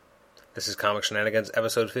This is Comic Shenanigans,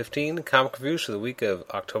 episode 15, comic reviews for the week of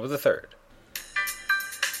October the 3rd.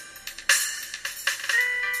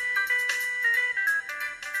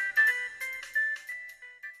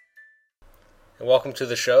 And welcome to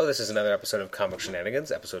the show. This is another episode of Comic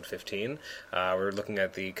Shenanigans, episode 15. We're looking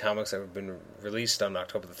at the comics that have been released on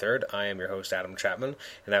October the 3rd. I am your host, Adam Chapman,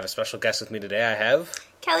 and I have a special guest with me today. I have...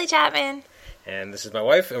 Kelly Chapman. And this is my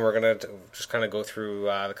wife, and we're going to just kind of go through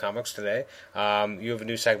the comics today. You have a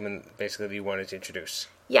new segment, basically, that you wanted to introduce.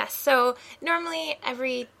 Yes, so normally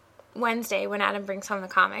every Wednesday when Adam brings home the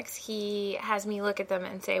comics, he has me look at them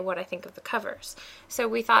and say what I think of the covers. So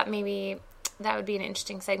we thought maybe that would be an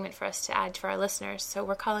interesting segment for us to add for our listeners. So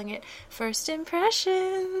we're calling it First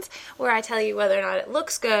Impressions, where I tell you whether or not it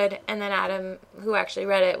looks good, and then Adam, who actually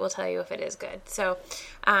read it, will tell you if it is good. So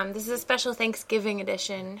this is a special Thanksgiving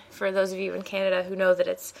edition for those of you in Canada who know that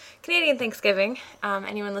it's Canadian Thanksgiving.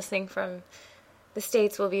 Anyone listening from the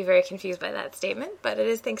States will be very confused by that statement, but it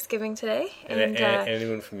is Thanksgiving today. And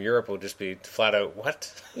anyone from Europe will just be flat out,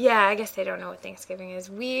 what? Yeah, I guess they don't know what Thanksgiving is.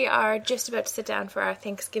 We are just about to sit down for our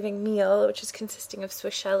Thanksgiving meal, which is consisting of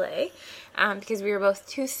Swiss chalet, because we were both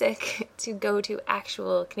too sick to go to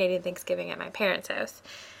actual Canadian Thanksgiving at my parents' house.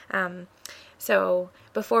 So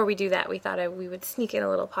before we do that, we thought we would sneak in a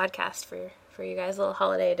little podcast for you guys, a little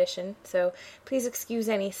holiday edition. So please excuse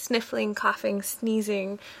any sniffling, coughing,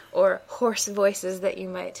 sneezing, or hoarse voices that you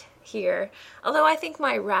might hear. Although I think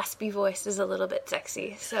my raspy voice is a little bit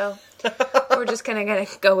sexy, so we're just kind of going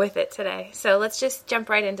to go with it today. So let's just jump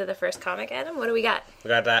right into the first comic, Adam. What do we got? We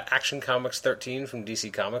got Action Comics 13 from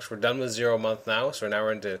DC Comics. We're done with 0 month now, so now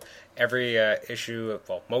we're into every issue,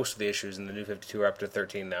 well, most of the issues in the New 52 are up to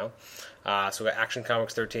 13 now. So we got Action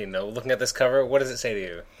Comics 13. Now, looking at this cover, what does it say to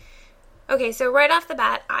you? Okay, so right off the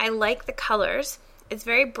bat, I like the colors. It's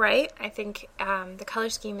very bright. I think the color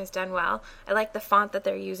scheme is done well. I like the font that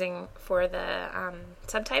they're using for the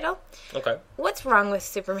subtitle. Okay. What's wrong with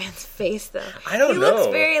Superman's face, though? I don't know. He looks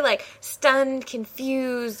very, stunned,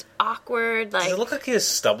 confused, awkward. Does it look like he has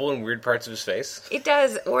stubble in weird parts of his face? It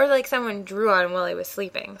does. Or someone drew on him while he was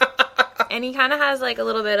sleeping. And he kind of has, a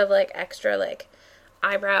little bit of, extra,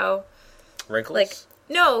 eyebrow. Wrinkles?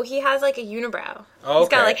 No, he has a unibrow. Oh, he's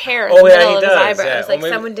got okay. hair in the middle of his eyebrows. Yeah.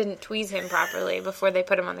 Someone didn't tweeze him properly before they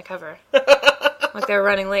put him on the cover. They were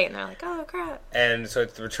running late and they're like, oh crap. And so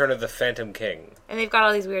it's the return of the Phantom King. And they've got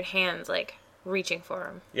all these weird hands reaching for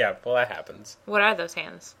him. Yeah, well that happens. What are those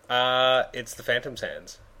hands? It's the Phantom's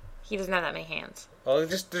hands. He doesn't have that many hands. Well,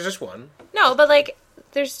 there's just one. No, but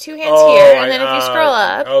there's two hands here, and then if you scroll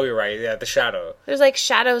up... Oh, you're right. Yeah, the shadow. There's,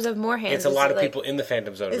 shadows of more hands. It's a lot of people in the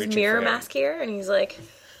Phantom Zone reaching for him. Is Mirror Mask here? And he's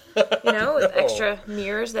with extra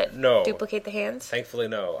mirrors that duplicate the hands? Thankfully,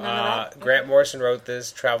 no. Grant Morrison wrote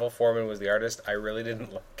this. Travel Foreman was the artist. I really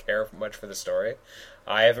didn't care much for the story.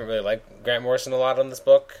 I haven't really liked Grant Morrison a lot on this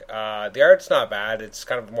book. The art's not bad. It's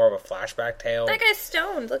kind of more of a flashback tale. That guy's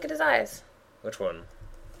stoned. Look at his eyes. Which one?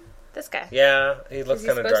 This guy. Yeah, he looks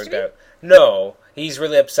kind of drugged out. No, he's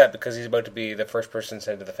really upset because he's about to be the first person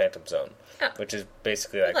sent to the Phantom Zone, which is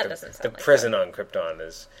basically the prison on Krypton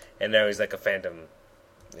is, and now he's like a phantom,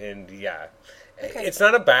 and yeah, it's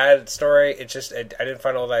not a bad story. It's just I didn't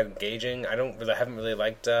find all that engaging. I haven't really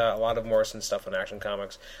liked a lot of Morrison's stuff in Action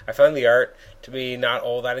Comics. I found the art to be not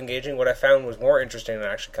all that engaging. What I found was more interesting, and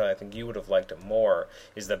actually, Kelly, I think you would have liked it more,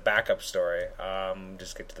 is the backup story.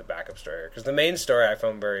 Just get to the backup story here, because the main story I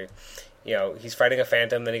found very, he's fighting a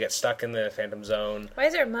phantom, then he gets stuck in the Phantom Zone. Why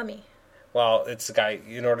is there a mummy? Well, it's the guy,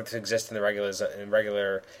 in order to exist in the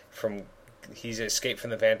he's escaped from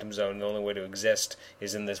the Phantom Zone. The only way to exist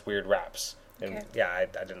is in this weird wraps. And I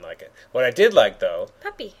didn't like it. What I did like, though,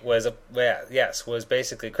 puppy was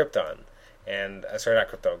basically Krypton, and not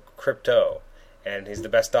Krypton, Krypto, and he's the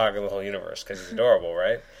best dog in the whole universe because he's adorable,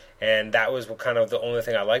 right? And that was kind of the only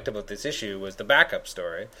thing I liked about this issue was the backup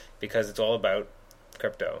story, because it's all about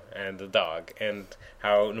Krypto and the dog, and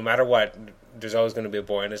how no matter what, there's always going to be a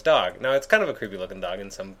boy and his dog. Now, it's kind of a creepy looking dog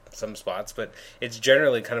in some spots, but it's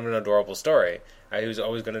generally kind of an adorable story. Who's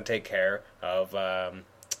always going to take care of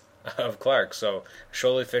Clark. So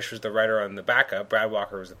Sholey Fish was the writer on the backup. Brad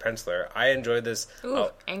Walker was the penciler. I enjoyed this. Ooh,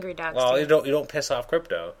 angry dogs. Well, too. you don't piss off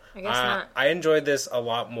Krypto. I guess not. I enjoyed this a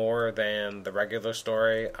lot more than the regular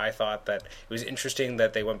story. I thought that it was interesting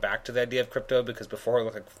that they went back to the idea of Krypto, because before it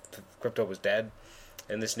looked like Krypto was dead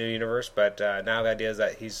in this new universe. But now the idea is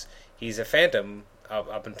that he's a phantom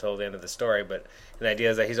up until the end of the story. But the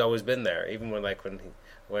idea is that he's always been there, even when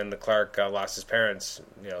the Clark lost his parents,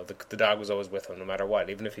 the dog was always with him no matter what.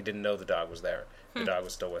 Even if he didn't know the dog was there, the dog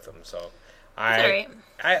was still with him. So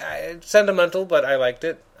I sentimental, but I liked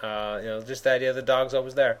it. Just the idea the dog's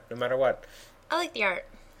always there no matter what. I like the art.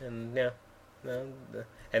 And yeah, no,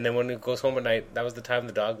 and then when he goes home at night, that was the time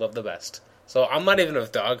the dog loved the best. So I'm not even a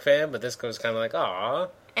dog fan, but this goes kind of like, aw.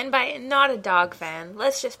 And by not a dog fan,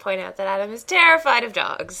 let's just point out that Adam is terrified of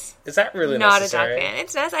dogs. Is that really not necessary? Not a dog fan.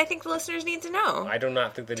 It's as I think the listeners need to know. I do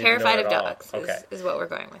not think they need terrified to know of dogs okay. is what we're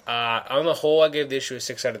going with. On the whole, I gave the issue a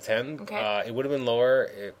 6 out of 10. Okay. It would have been lower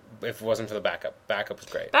if it wasn't for the backup. Backup was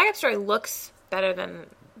great. Backup story looks better than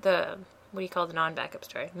the, what do you call the non-backup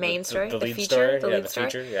story? Main story? The lead feature? story? The lead story?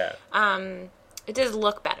 Feature, yeah. It does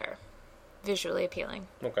look better. Visually appealing.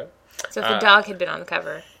 Okay. So if the dog had been on the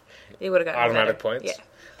cover, it would have gotten automatic better. points.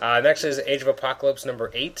 Yeah. Next is Age of Apocalypse number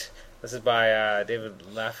 8. This is by David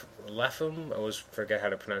Lapham. I always forget how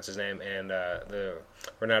to pronounce his name. And the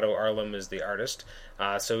Renato Arlem is the artist.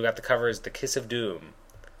 So we got the cover is The Kiss of Doom.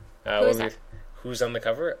 Who is that? Who's on the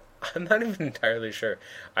cover? I'm not even entirely sure.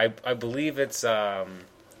 I believe it's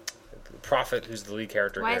Prophet, who's the lead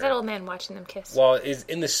character. Why is that old man watching them kiss? Well, is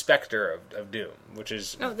in the Spectre of Doom, which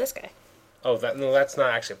is... Oh, this guy. Oh, that's not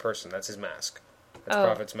actually a person. That's his mask. That's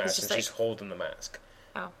Prophet's mask, and she's like... holding the mask.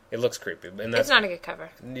 Oh. It looks creepy. And it's not a good cover.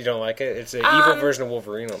 You don't like it? It's an evil version of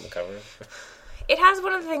Wolverine on the cover. It has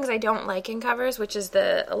one of the things I don't like in covers, which is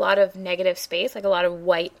a lot of negative space, like a lot of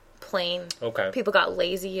white, plain... Okay. People got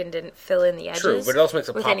lazy and didn't fill in the edges. True, but it also makes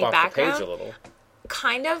it pop off background. the page a little.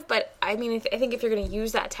 Kind of, but I mean, I think if you're going to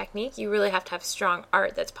use that technique, you really have to have strong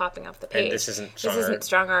art that's popping off the page. And this isn't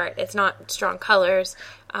strong art. It's not strong colors.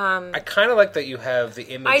 I kind of like that you have the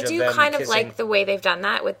image. I do kind of like the way they've done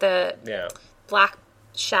that with the black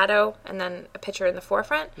shadow and then a picture in the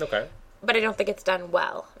forefront. Okay. But I don't think it's done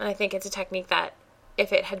well, and I think it's a technique that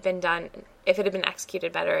if it had been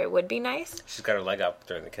executed better, it would be nice. She's got her leg up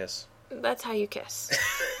during the kiss. That's how you kiss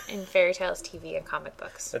in fairy tales, TV, and comic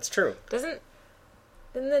books. That's true. Isn't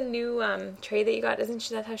the new trade that you got,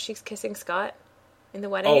 that's how she's kissing Scott in the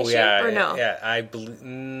wedding issue? Or no? Yeah, I believe...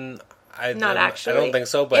 Not actually. I don't think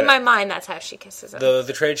so, but... In my mind, that's how she kisses him.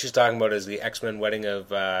 The trade she's talking about is the X-Men Wedding of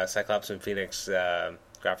Cyclops and Phoenix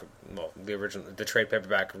the trade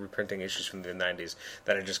paperback reprinting issues from the 90s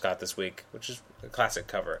that I just got this week, which is a classic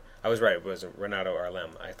cover. I was right, it was Renato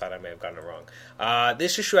Arlem. I thought I may have gotten it wrong.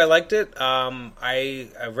 This issue, I liked it. I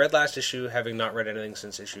read last issue, having not read anything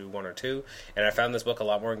since issue 1 or 2, and I found this book a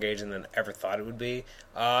lot more engaging than I ever thought it would be.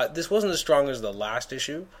 This wasn't as strong as the last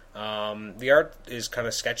issue. The art is kind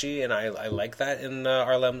of sketchy, and I like that in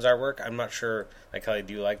Arlem's artwork. I'm not sure, like, Kelly,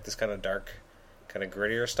 do you like this kind of dark, kind of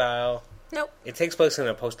grittier style? Nope. It takes place in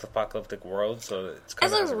a post-apocalyptic world, so it's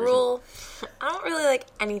kind of... As a rule, I don't really like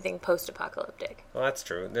anything post-apocalyptic. Well, that's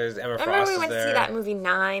true. There's Emma Frost. Remember we went to see that movie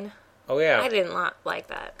 9? Oh, yeah. I didn't like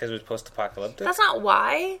that. Because it was post-apocalyptic? That's not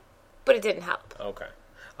why, but it didn't help. Okay.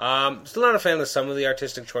 Still not a fan of some of the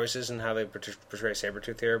artistic choices and how they portray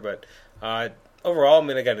Sabretooth here, but overall, I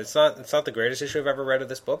mean, again, it's not the greatest issue I've ever read of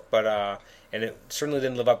this book, but and it certainly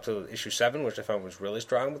didn't live up to issue 7, which I found was really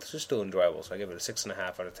strong, but this is still enjoyable, so I give it a 6.5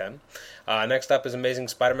 out of 10. Next up is Amazing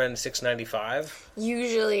Spider-Man 695.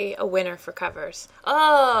 Usually a winner for covers.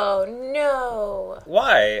 Oh, no.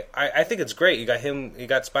 Why? I think it's great. You got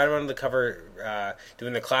Spider-Man on the cover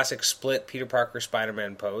doing the classic split Peter Parker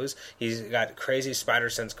Spider-Man pose. He's got crazy spider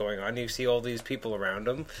sense going on. You see all these people around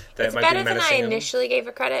him that it's might better be menacing than I initially gave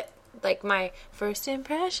it credit. Like, my first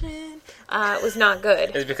impression was not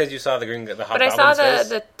good. It's because you saw the Hobgoblin But I saw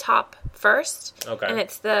the top first. Okay. And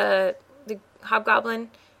it's the Hobgoblin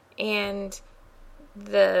and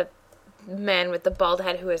the man with the bald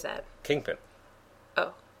head. Who is that? Kingpin.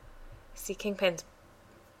 Oh. See, Kingpin's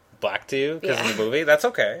black to you because of the movie? That's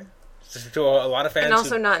okay. To a lot of fans. And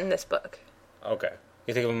also not in this book. Okay.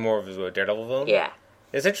 You think of him more of as a Daredevil villain? Yeah.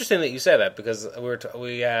 It's interesting that you say that because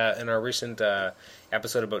we in our recent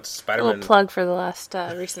episode about Spider-Man... A little plug for the last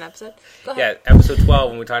recent episode. Go ahead. Yeah, episode 12,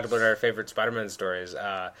 when we talked about our favorite Spider-Man stories,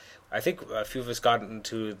 I think a few of us got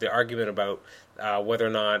into the argument about whether or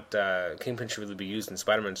not Kingpin should really be used in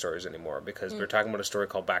Spider-Man stories anymore, because we were talking about a story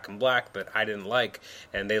called Back in Black that I didn't like,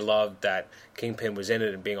 and they loved that Kingpin was in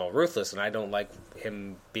it and being all ruthless, and I don't like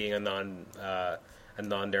him being a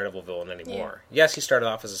non-Daredevil villain anymore. Yeah. Yes, he started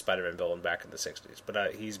off as a Spider-Man villain back in the 60s,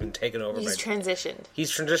 but he's been taken over He's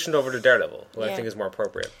transitioned over to Daredevil, who I think is more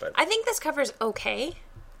appropriate. But I think this cover's okay,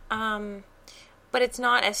 but it's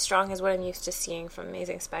not as strong as what I'm used to seeing from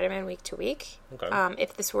Amazing Spider-Man week to week. Okay.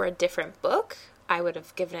 If this were a different book, I would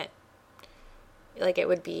have given it, it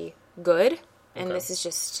would be good, and this is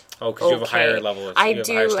just because you have a higher level. I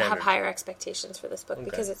do have higher expectations for this book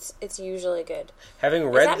because it's usually good. Having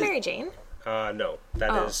read is that Mary Jane? No,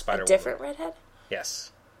 that is Spider-Woman. A different redhead?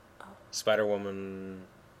 Yes. Oh. Spider-Woman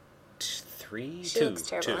 3? She looks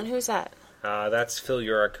terrible. 2. And who's that? That's Phil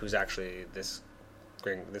Urich, who's actually this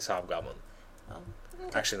Hobgoblin. Oh.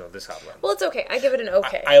 Okay. Actually, no, this Hobgoblin. Well, it's okay. I give it an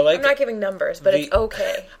okay. I'm not giving numbers, but it's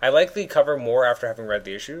okay. I like the cover more after having read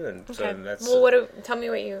the issue, and okay. So that's. Well, tell me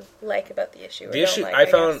what you like about the issue. The issue I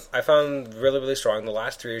found really, really strong. The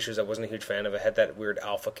last 3 issues I wasn't a huge fan of. It had that weird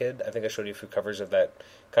alpha kid. I think I showed you a few covers of that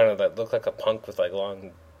that looked like a punk with like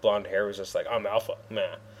long blonde hair. It was just like, I'm alpha,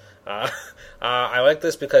 man. I like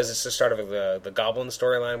this because it's the start of the Goblin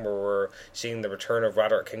storyline where we're seeing the return of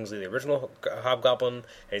Roderick Kingsley, the original Hobgoblin, and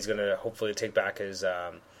he's going to hopefully take back his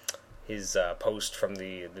post from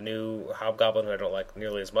the new Hobgoblin, who I don't like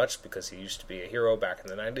nearly as much because he used to be a hero back in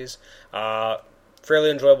the 90s.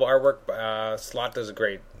 Fairly enjoyable artwork. Slott does a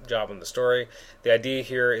great job on the story. The idea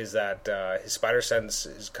here is that his spider sense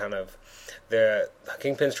is kind of... The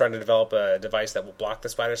Kingpin's trying to develop a device that will block the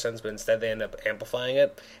spider sense, but instead they end up amplifying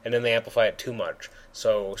it, and then they amplify it too much.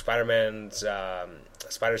 So Spider-Man's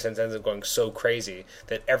spider sense ends up going so crazy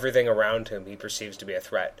that everything around him he perceives to be a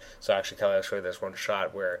threat. So actually, Kelly, I'll show you this one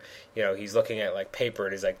shot where he's looking at like paper,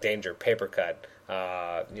 and he's like, danger, paper cut.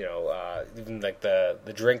 Even like the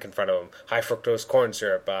drink in front of him, high fructose corn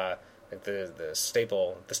syrup. Like the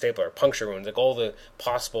stapler, puncture wounds, like all the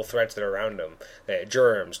possible threats that are around him.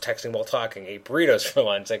 Germs, texting while talking, ate burritos for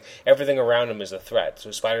lunch. Like everything around him is a threat.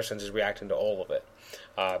 So Spider-Sense is reacting to all of it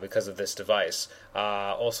because of this device.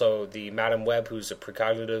 Also, the Madam Web, who's a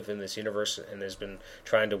precognitive in this universe and has been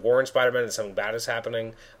trying to warn Spider-Man that something bad is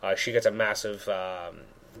happening. She gets a massive...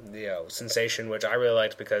 sensation, which I really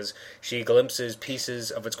liked because she glimpses pieces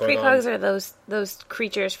of what's going on. Precogs are those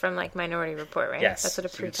creatures from like Minority Report, right? Yes, that's what a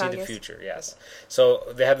precog is. You can see the future. Yes, so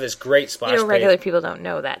they have this great splash page. Regular people don't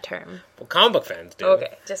know that term. Well, comic book fans do.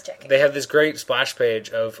 Okay, just checking. They have this great splash page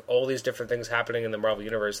of all these different things happening in the Marvel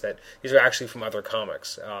Universe that these are actually from other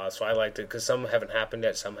comics. So I liked it because some haven't happened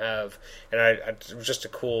yet, some have, and it was just a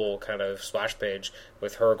cool kind of splash page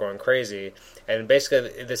with her going crazy. And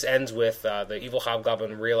basically, this ends with the evil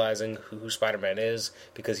Hobgoblin realizing who Spider-Man is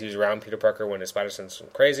because he was around Peter Parker when his spider sense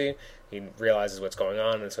went crazy. He realizes what's going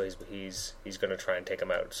on, and so he's going to try and take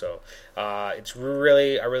him out. So I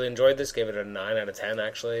really enjoyed this. Gave it a 9 out of 10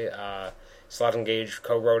 actually. Slott and Gage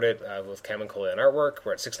co-wrote it with Cam and Coley on artwork.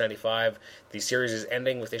 We're at $6.95. The series is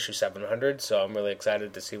ending with issue 700, so I'm really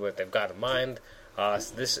excited to see what they've got in mind.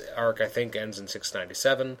 So this arc, I think, ends in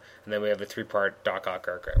 697, and then we have a 3-part Doc Ock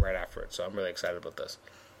arc right after it, so I'm really excited about this.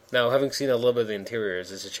 Now, having seen a little bit of the interiors,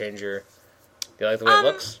 does it change your... Do you like the way it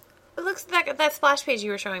looks? It looks... That splash page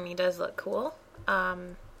you were showing me does look cool.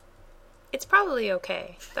 It's probably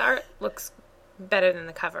okay. The art looks better than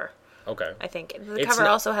the cover. Okay. I think. The cover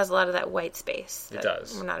also has a lot of that white space. It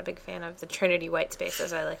does. I'm not a big fan of the Trinity white space,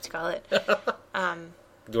 as I like to call it. Do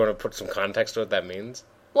you want to put some context to what that means?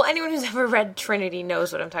 Well, anyone who's ever read Trinity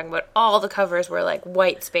knows what I'm talking about. All the covers were like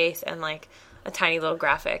white space and like a tiny little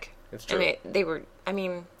graphic. It's true. And they were, I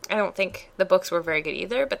mean, I don't think the books were very good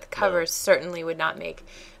either, but the covers certainly would not make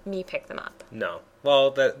me pick them up. No. Well,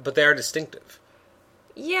 but they are distinctive.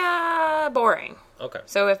 Yeah, boring. Okay.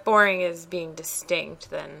 So if boring is being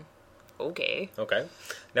distinct, then okay. Okay.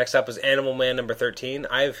 Next up is Animal Man number 13.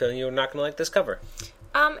 I have a feeling you're not going to like this cover.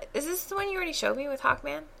 Is this the one you already showed me with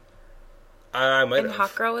Hawkman? I might have. And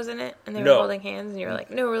Hawkgirl was in it, and they were holding hands, and you were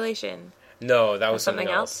like, no relation. No, that was something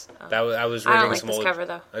else. Oh. I was reading this cover,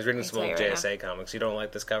 though. I was reading some old JSA comics. You don't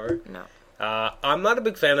like this cover? No. I'm not a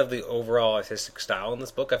big fan of the overall artistic style in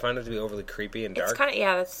this book. I find it to be overly creepy and dark. It's kind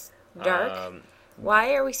of, it's dark.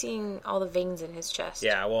 Why are we seeing all the veins in his chest?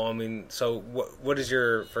 Yeah, well, I mean, so what is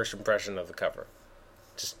your first impression of the cover?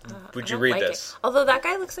 Just would you read this? Although that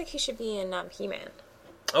guy looks like he should be in He-Man.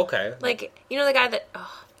 Okay. Like, you know the guy that...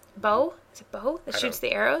 Bo? Is it Bo that shoots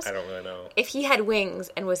the arrows? I don't really know. If he had wings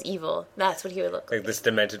and was evil, that's what he would look like. Like this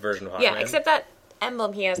demented version of Hawkman? Yeah, except that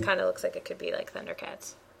emblem he has kind of looks like it could be like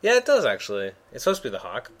Thundercats. Yeah, it does actually. It's supposed to be the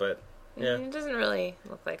Hawk, but yeah. It doesn't really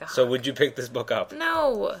look like a Hawk. So would you pick this book up?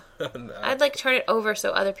 No. No. I'd like turn it over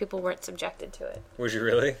so other people weren't subjected to it. Would you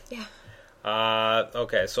really? Yeah.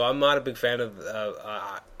 Okay, so I'm not a big fan of...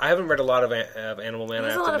 I haven't read a lot of Animal Man.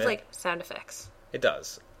 There's a lot of like sound effects. It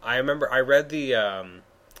does. I remember I read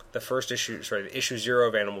the first issue, issue 0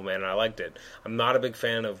 of Animal Man, and I liked it. I'm not a big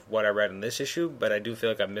fan of what I read in this issue, but I do feel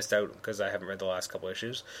like I've missed out because I haven't read the last couple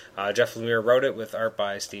issues. Jeff Lemire wrote it with art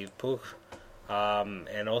by Steve Puch,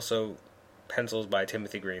 and also pencils by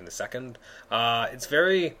Timothy Green II. It's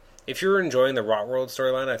very... If you're enjoying the Rot World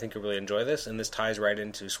storyline, I think you'll really enjoy this, and this ties right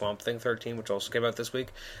into Swamp Thing 13, which also came out this week.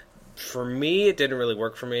 For me, it didn't really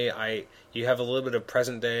work for me. You have a little bit of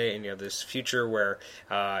present day, and you have this future where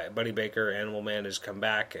Buddy Baker, Animal Man, has come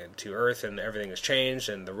back to Earth, and everything has changed,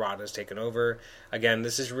 and the rot has taken over. Again,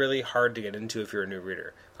 this is really hard to get into if you're a new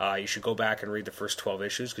reader. You should go back and read the first 12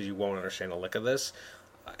 issues, because you won't understand a lick of this.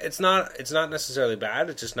 It's not necessarily bad.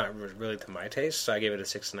 It's just not really to my taste. So I gave it a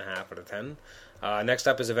 6.5 out of 10. Next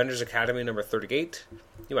up is Avengers Academy number 38.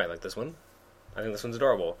 You might like this one. I think this one's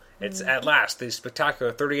adorable. It's at last the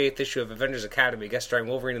spectacular 38th issue of Avengers Academy, guest starring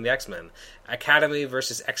Wolverine and the X-Men. Academy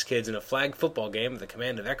versus X-Kids in a flag football game at the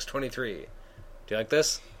command of X-23. Do you like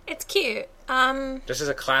this? It's cute. This is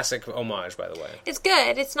a classic homage, by the way. It's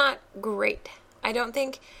good. It's not great. I don't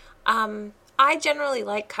think... I generally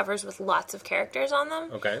like covers with lots of characters on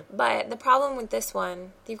them. Okay. But the problem with this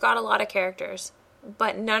one, you've got a lot of characters,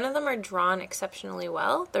 but none of them are drawn exceptionally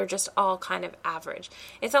well. They're just all kind of average.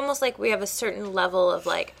 It's almost like we have a certain level of,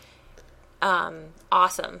 like,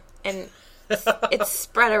 awesome. And it's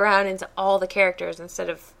spread around into all the characters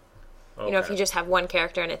instead of, you know, if you just have one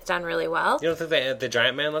character and it's done really well. You don't think the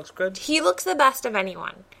Giant Man looks good? He looks the best of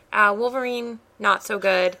anyone. Wolverine, not so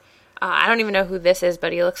good. I don't even know who this is,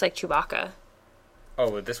 but he looks like Chewbacca.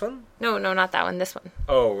 Oh, this one? No, not that one. This one.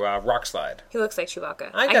 Oh, Rock Slide. He looks like Chewbacca.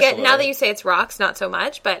 I get now that you say it's rocks, not so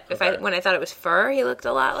much. But when I thought it was fur, he looked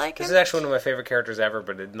a lot like him. This is actually one of my favorite characters ever,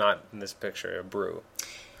 but not in this picture. Brew.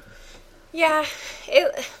 Yeah,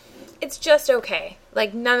 it's just okay.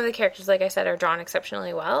 Like, none of the characters, like I said, are drawn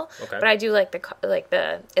exceptionally well. Okay. But I do like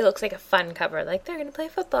the it looks like a fun cover. Like, they're going to play a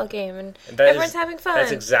football game and everyone's having fun.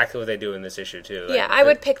 That's exactly what they do in this issue, too. Like, yeah, I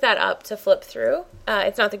would pick that up to flip through.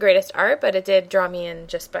 It's not the greatest art, but it did draw me in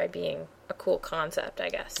just by being a cool concept, I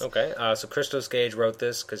guess. Okay, so Christos Gage wrote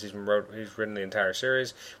this because he's written the entire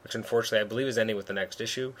series, which unfortunately I believe is ending with the next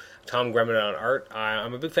issue. Tom Grummett on art.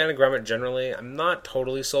 I'm a big fan of Grummett generally. I'm not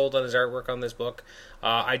totally sold on his artwork on this book.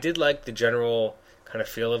 I did like the general kind of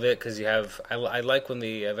feel of it because you have I like when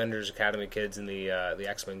the Avengers Academy kids and the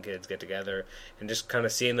X-Men kids get together and just kind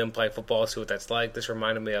of seeing them play football, see what that's like. This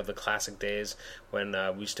reminded me of the classic days when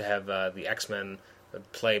we used to have the X-Men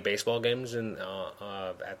play baseball games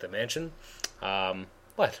at the mansion.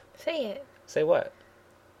 What? Say it. Say what?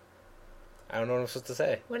 I don't know what I'm supposed to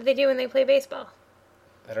say. What do they do when they play baseball?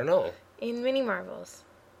 I don't know. In Mini Marvels.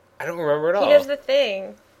 I don't remember at all. He does the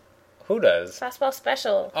thing. Who does? Fastball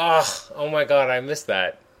Special. Oh my god, I missed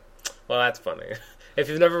that. Well, that's funny. If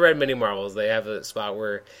you've never read Mini Marvels, they have a spot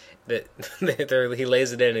where he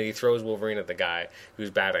lays it in and he throws Wolverine at the guy who's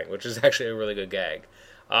batting, which is actually a really good gag.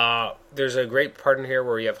 There's a great part in here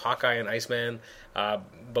where you have Hawkeye and Iceman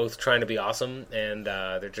both trying to be awesome, and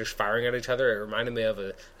they're just firing at each other. It reminded me of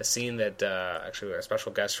a scene that actually a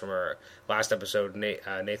special guest from our last episode,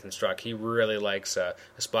 Nathan Struck, he really likes a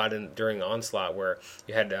spot during Onslaught where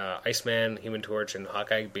you had Iceman, Human Torch, and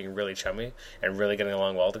Hawkeye being really chummy and really getting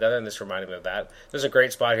along well together, and this reminded me of that. There's a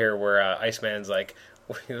great spot here where Iceman's like,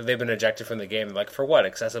 they've been ejected from the game, like, for what?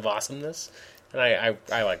 Excessive awesomeness? And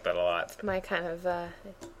I like that a lot. My kind of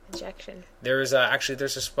ejection. There's a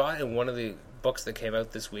spot in one of the books that came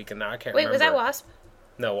out this week, and now I can't remember. Wait, was that Wasp?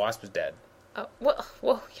 No, Wasp is dead. Oh, well,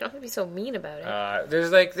 you don't have to be so mean about it.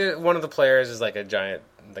 There's one of the players is like a giant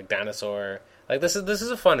like dinosaur. Like this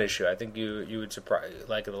is a fun issue. I think you would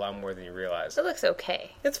like it a lot more than you realize. It looks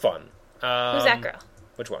okay. It's fun. Who's that girl?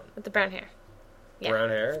 Which one? With the brown hair. Yeah. Brown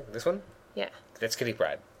hair? This one? Yeah. That's Kitty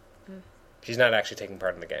Pryde. She's not actually taking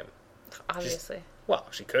part in the game. Obviously. Well,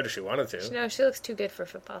 she could if she wanted to. No, she looks too good for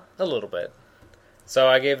football. A little bit. So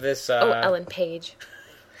I gave this... Ellen Page.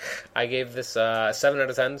 I gave this 7 out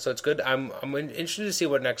of 10, so it's good. I'm interested to see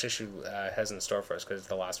what next issue has in store for us, because it's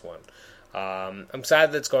the last one. I'm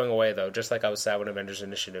sad that it's going away, though, just like I was sad when Avengers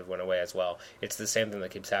Initiative went away as well. It's the same thing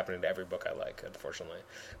that keeps happening to every book I like, unfortunately.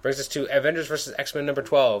 Brings us to Avengers vs. X-Men number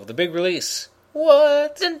 12, the big release.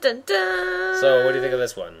 What? Dun, dun, dun. So what do you think of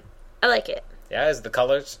this one? I like it. Yeah, is it the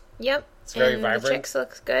colors? Yep. It's very vibrant. The chicks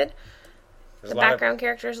looks good. The background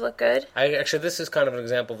characters look good. Actually, this is kind of an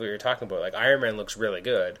example of what you're talking about. Like, Iron Man looks really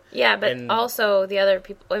good. Yeah, but also the other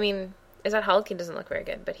people... I mean, is that Hulk? He doesn't look very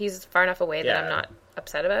good, but he's far enough away that I'm not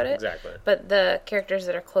upset about it. Exactly. But the characters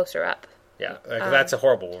that are closer up... Yeah, that's a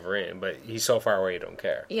horrible Wolverine, but he's so far away you don't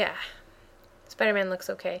care. Yeah. Spider-Man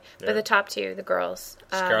looks okay. Yeah. But the top two, the girls...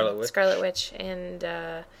 Scarlet Witch and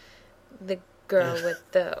the girl with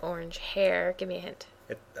the orange hair. Give me a hint.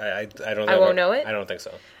 I don't know. I won't know it? I don't think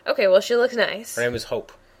so. Okay, well, she looks nice. Her name is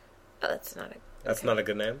Hope. Oh, that's not a... That's not a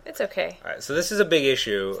good name? It's okay. All right, so this is a big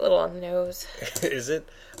issue. It's a little on the nose. Is it?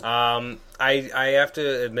 I have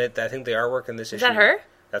to admit that I think the artwork in this issue... Is that her?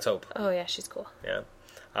 That's Hope. Oh, yeah, she's cool. Yeah.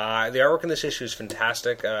 The artwork in this issue is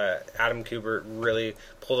fantastic. Adam Kubert really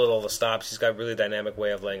pulled out all the stops. He's got a really dynamic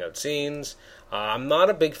way of laying out scenes. I'm not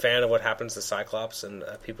a big fan of what happens to Cyclops, and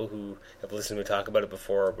people who have listened to me talk about it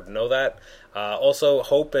before would know that. Also,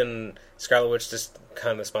 Hope and Scarlet Witch just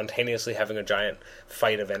kind of spontaneously having a giant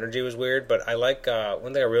fight of energy was weird, but I like,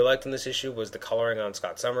 one thing I really liked in this issue was the coloring on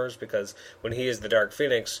Scott Summers, because when he is the Dark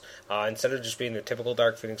Phoenix, instead of just being the typical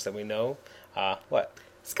Dark Phoenix that we know, what?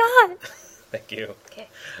 Scott! Thank you. Okay.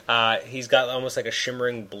 He's got almost like a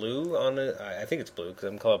shimmering blue on it. I think it's blue because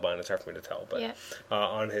I'm colorblind. It's hard for me to tell. But yeah.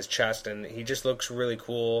 On his chest, and he just looks really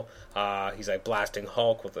cool. He's like blasting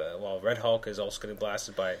Hulk while Red Hulk is also getting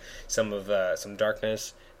blasted by some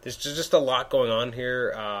darkness. There's just a lot going on here.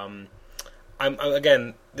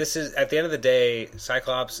 Again, this is at the end of the day,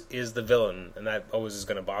 Cyclops is the villain, and that always is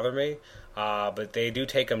going to bother me. But they do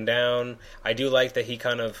take him down. I do like that he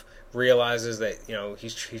kind of realizes that,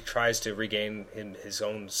 he tries to regain his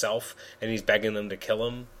own self, and he's begging them to kill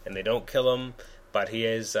him, and they don't kill him, but he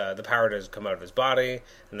is the power does come out of his body,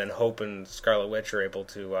 and then Hope and Scarlet Witch are able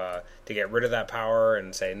to get rid of that power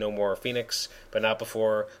and say no more Phoenix, but not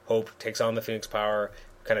before Hope takes on the Phoenix power,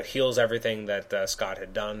 kind of heals everything that Scott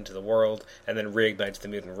had done to the world, and then reignites the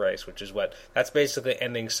mutant race, which is that's basically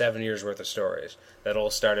ending 7 years worth of stories that all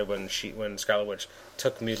started when Scarlet Witch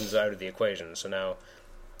took mutants out of the equation. So now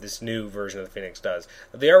this new version of the Phoenix does.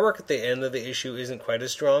 The artwork at the end of the issue isn't quite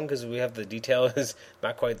as strong because we have the detail is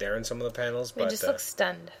not quite there in some of the panels. They just look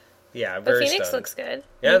stunned. Yeah, very Phoenix stunned. Looks good.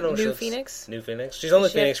 Yeah, new Phoenix. New Phoenix. She's only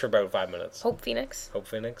Phoenix for about 5 minutes. Hope Phoenix. Hope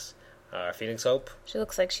Phoenix. Phoenix Hope. She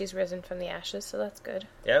looks like she's risen from the ashes, so that's good.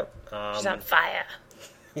 Yep. She's on fire.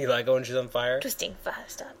 You like it when she's on fire? Twisting fire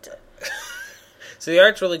starter. So the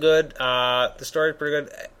art's really good. The story's pretty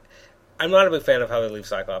good. I'm not a big fan of how they leave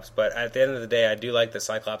Cyclops, but at the end of the day, I do like that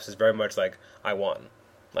Cyclops is very much like, I won.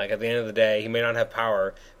 Like, at the end of the day, he may not have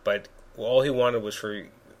power, but all he wanted was for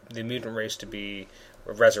the mutant race to be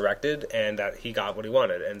resurrected, and that he got what he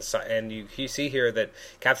wanted. And you see here that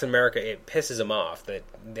Captain America, it pisses him off that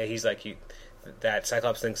he's like, that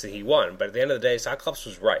Cyclops thinks that he won, but at the end of the day, Cyclops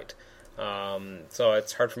was right. So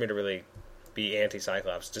it's hard for me to really be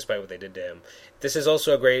anti-Cyclops, despite what they did to him. This is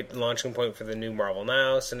also a great launching point for the new Marvel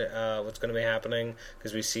Now, what's going to be happening,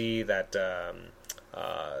 because we see that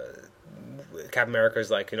Captain America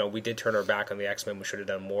is like, we did turn our back on the X-Men, we should have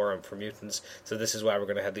done more for mutants, so this is why we're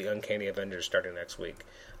going to have the Uncanny Avengers starting next week.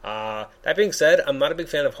 That being said, I'm not a big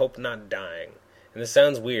fan of Hope not dying. And this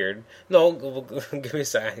sounds weird. No, give me a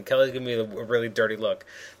second. Kelly's giving me a really dirty look.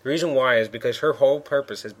 The reason why is because her whole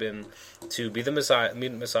purpose has been to be the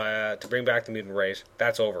mutant messiah, to bring back the mutant race.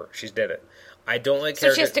 That's over. She's did it. I don't like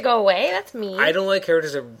characters. So she has to go away? That's mean. I don't like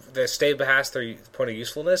characters that stay past their point of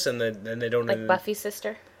usefulness and then they don't... Like Buffy's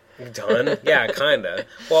sister? Done? Yeah, kinda.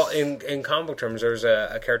 Well, in comic terms, there's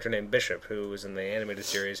a character named Bishop who was in the animated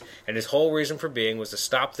series, and his whole reason for being was to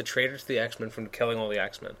stop the traitors to the X-Men from killing all the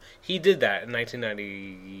X-Men. He did that in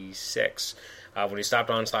 1996 when he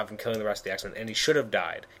stopped Onslaught from killing the rest of the X-Men, and he should have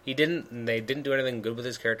died. He didn't, and they didn't do anything good with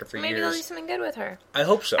his character for years. Maybe they'll do something good with her. I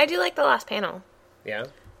hope so. I do like the last panel. Yeah?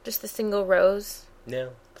 Just the single rose. Yeah.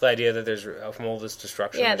 The idea that there's, from all this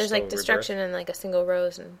destruction... Yeah, there's like destruction and like a single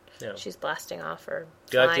rose, and she's blasting off or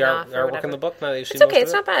do you like the artwork in the book now that you've seen It's okay,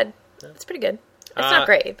 it's it? not bad. Yeah. It's pretty good. It's not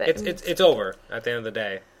great, but... It's over at the end of the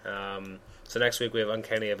day. So next week we have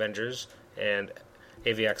Uncanny Avengers and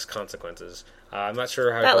AVX Consequences. I'm not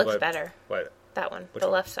sure how... That looks better. What? That one. Which the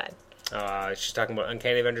one? left side. She's talking about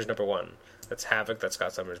Uncanny Avengers #1. That's Havoc, that's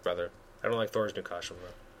Scott Summers' brother. I don't like Thor's new costume,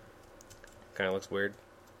 though. Kind of looks weird.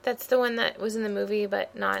 That's the one that was in the movie,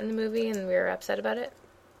 but not in the movie, and we were upset about it?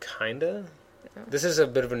 Kinda. No. This is a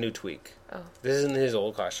bit of a new tweak. Oh. This isn't his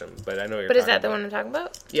old costume, but I know you're But is talking that the about. one I'm talking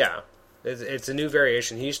about? Yeah. It's a new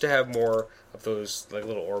variation. He used to have more of those like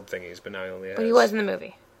little orb thingies, but now he only has... But he was in the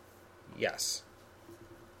movie. Yes.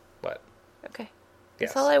 What? Okay. Yes.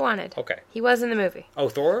 That's all I wanted. Okay. He was in the movie. Oh,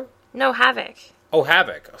 Thor? No, Havoc. Oh,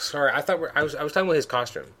 Havoc. Oh, sorry, I thought I was talking about his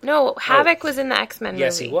costume. No, Havoc was in the X-Men movie.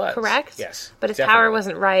 Yes, he was. Correct? Yes. But his definitely. power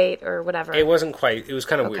wasn't right or whatever. It wasn't quite. It was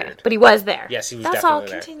kind of weird. But he was there. Yes, he was That's definitely all.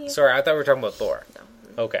 there. Continue. Sorry, I thought we were talking about Thor.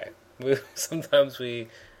 No. Okay.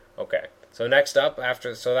 Okay. So next up,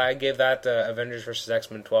 I gave that Avengers vs.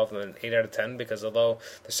 X-Men 12 and an 8 out of 10 because although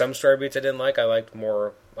there's some story beats I didn't like, I liked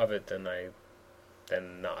more of it than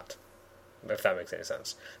not. If that makes any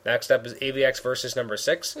sense. Next up is AVX Versus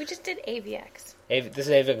 #6. We just did AVX. This is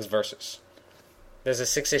AVX Versus. There's a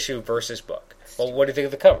 6-issue Versus book. Well, what do you think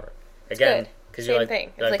of the cover? Again, because you like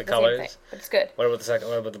the colors. Same thing, but it's good. What about the second?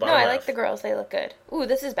 What about the bottom? No, I like the girls. They look good. Ooh,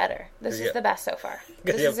 this is better. This is the best so far.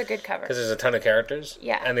 This is a good cover. Because there's a ton of characters.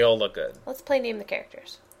 Yeah, and they all look good. Let's play Name the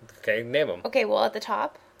Characters. Okay, name them. Okay, well, at the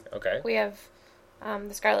top, we have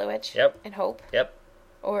the Scarlet Witch. Yep. And Hope. Yep.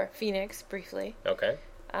 Or Phoenix, briefly. Okay.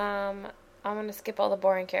 I'm going to skip all the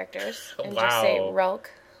boring characters and just say Rulk.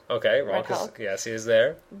 Okay, Rulk is, he is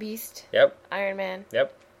there. Beast. Yep. Iron Man.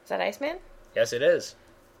 Yep. Is that Iceman? Yes, it is. Is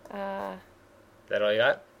that all you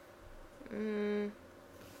got?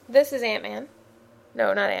 This is Ant-Man.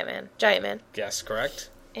 No, not Ant-Man. Giant Man. Yes, correct.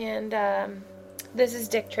 And this is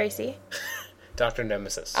Dick Tracy. Dr.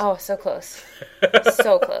 Nemesis. Oh, so close.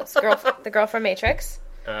 So close. The girl from Matrix.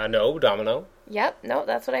 No, Domino. Yep, no,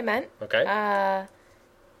 that's what I meant. Okay.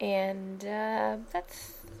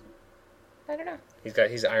 That's... I don't know.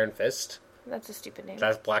 He's Iron Fist. That's a stupid name.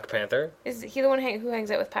 That's Black Panther. Is he the one who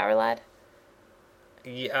hangs out with Power Lad?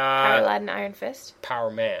 Yeah. Power Lad and Iron Fist? Power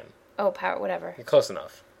Man. Oh, whatever. You're close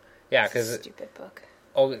enough. Yeah, because... Stupid book.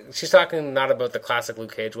 Oh, she's talking not about the classic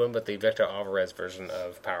Luke Cage one, but the Victor Alvarez version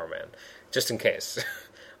of Power Man. Just in case.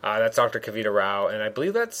 That's Dr. Kavita Rao, and I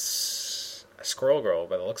believe that's a Squirrel Girl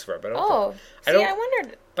by the looks of her. But I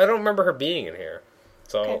wondered. But I don't remember her being in here.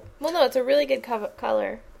 So. Okay. Well, no, it's a really good cover.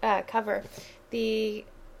 The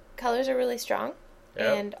colors are really strong,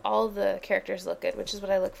 and all the characters look good, which is what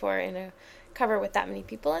I look for in a cover with that many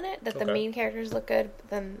people in it. That the main characters look good, but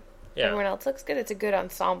then everyone else looks good. It's a good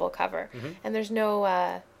ensemble cover, and there's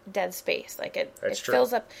no dead space. Like it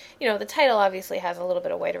fills up. The title obviously has a little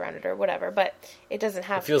bit of white around it or whatever, but it doesn't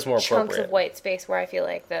have chunks of white space where I feel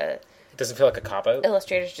like it doesn't feel like a cop-out.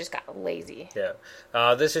 Illustrators just got lazy.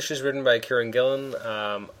 Yeah. This issue is written by Kieran Gillen.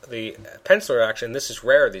 The penciler action, this is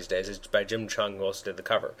rare these days, is by Jim Chung, who also did the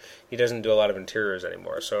cover. He doesn't do a lot of interiors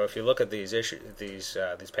anymore. So if you look at these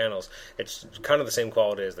panels, it's kind of the same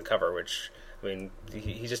quality as the cover, which, I mean,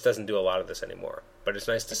 he just doesn't do a lot of this anymore. But it's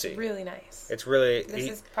nice to see. It's really nice. It's really... This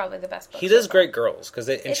is probably the best book. He does great girls. Cause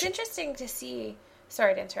it's interesting to see...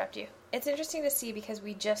 Sorry to interrupt you. It's interesting to see because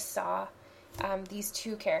we just saw... these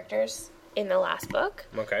two characters in the last book.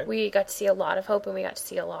 Okay. We got to see a lot of Hope and we got to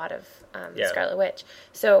see a lot of Scarlet Witch.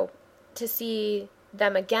 So to see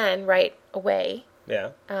them again right away,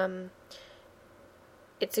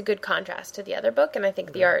 it's a good contrast to the other book, and I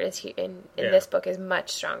think the art is in this book is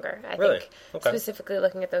much stronger. I think specifically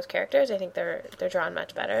looking at those characters, I think they're drawn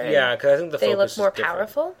much better. Yeah, because I think they look more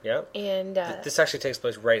powerful. Yeah, and this actually takes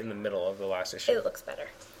place right in the middle of the last issue. It looks better.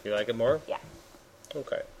 You like it more? Yeah.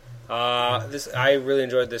 Okay. I really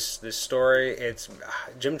enjoyed this story. It's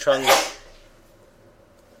Jim Chung.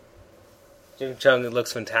 Jim Chung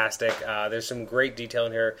looks fantastic. There's some great detail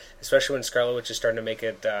in here, especially when Scarlet Witch is starting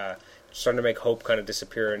to make Hope kind of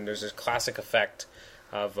disappear, and there's this classic effect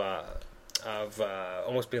of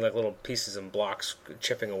almost being like little pieces and blocks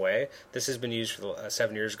chipping away. This has been used for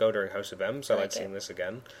 7 years ago during House of M, so I like seeing this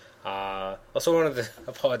again. Also wanted to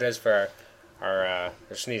apologize for our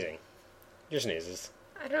sneezing. Your sneezes.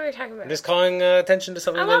 I don't know what you're talking about. I'm just calling attention to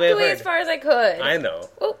something I that may have walked away heard. As far as I could. I know.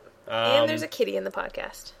 Oh, and there's a kitty in the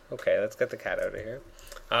podcast. Okay, let's get the cat out of here.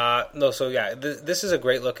 This is a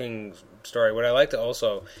great looking story. What I liked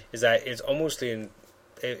also is that it's almost it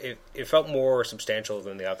felt more substantial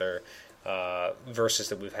than the other verses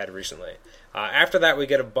that we've had recently. After that, we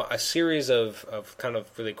get a series of kind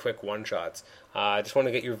of really quick one-shots. I just want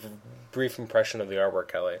to get your brief impression of the artwork,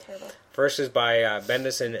 Kelly. Terrible. First is by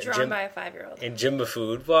Bendis and Drawn by a 5-year-old. And Jim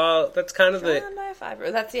Mafood. Well, that's kind of Drawn by a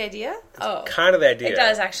 5-year-old. That's the idea? Kind of the idea. It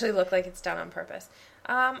does actually look like it's done on purpose.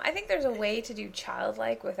 I think there's a way to do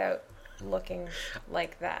childlike without looking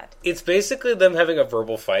like that. It's basically them having a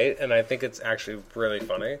verbal fight, and I think it's actually really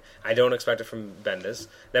funny. I don't expect it from Bendis.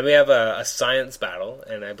 Then we have a science battle,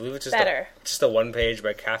 and I believe it's just a one-page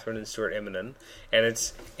by Catherine and Stuart Immonen, and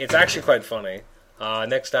it's actually quite funny.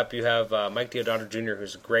 Next up, you have Mike Deodato Jr.,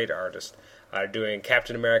 who's a great artist, doing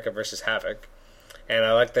Captain America versus Havoc. And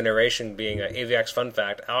I like the narration being AVX fun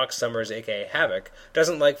fact, Alex Summers, a.k.a. Havoc,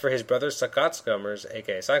 doesn't like for his brother Scott Summers,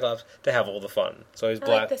 a.k.a. Cyclops, to have all the fun. So he's black.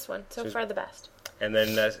 I like this one. So far the best. And then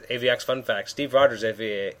AVX fun fact, Steve Rogers,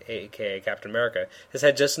 a.k.a. Captain America, has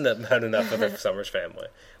had just about enough of the Summers family.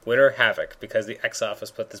 Winner, Havoc, because the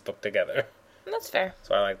X-Office put this book together. That's fair.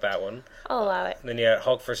 So I like that one. I'll allow it. And then you had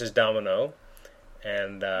Hulk versus Domino.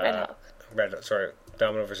 And Red Hulk.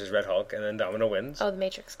 Domino versus Red Hulk, and then Domino wins. Oh, the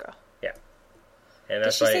Matrix girl. Yeah. And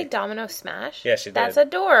that's did she say Domino Smash? Yeah, she did. That's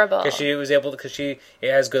adorable. Because she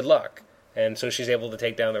has good luck, and so she's able to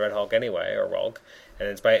take down the Red Hulk anyway, or Hulk. And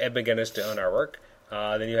it's by Ed McGuinness on artwork.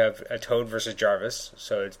 Then you have a Toad versus Jarvis.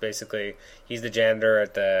 So it's basically he's the janitor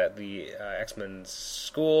at the X-Men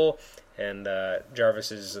school, and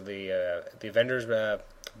Jarvis is the Avengers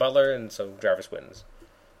butler, and so Jarvis wins.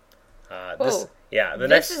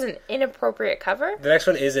 This is an inappropriate cover? The next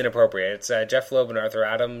one is inappropriate. It's Jeff Loeb and Arthur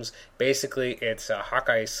Adams. Basically, it's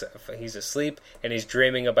Hawkeye. He's asleep, and he's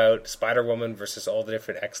dreaming about Spider-Woman versus all the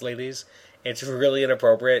different X-ladies. It's really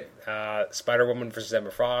inappropriate. Spider-Woman versus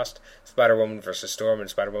Emma Frost, Spider-Woman versus Storm, and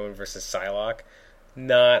Spider-Woman versus Psylocke.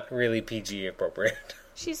 Not really PG appropriate.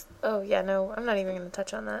 I'm not even going to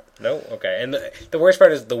touch on that. No? Okay. And the worst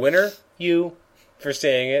part is the winner, you, for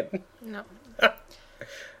saying it. No.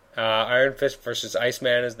 Iron Fist versus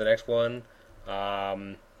Iceman is the next one.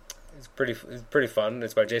 It's pretty fun.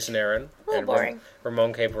 It's by Jason Aaron. A little boring.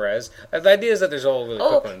 Ramon K. Perez. The idea is that there's all really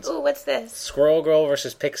quick ones. Oh, what's this? Squirrel Girl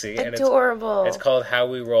versus Pixie. Adorable. And it's called How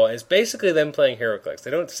We Roll. It's basically them playing HeroClix.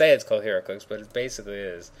 They don't say it's called HeroClix, but it basically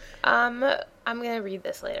is. I'm going to read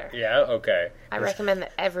this later. Yeah? Okay. I recommend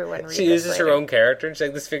that everyone read this She uses her own character, and she's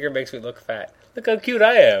like, this figure makes me look fat. Look how cute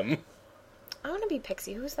I am. I want to be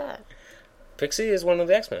Pixie. Who's that? Pixie is one of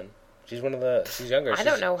the X-Men. She's younger. I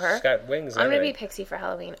don't know her. She's got wings. I'm going to be Pixie for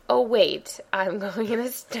Halloween. Oh, wait. I'm going in a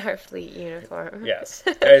Starfleet uniform. Yes.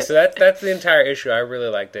 Okay, so that's the entire issue. I really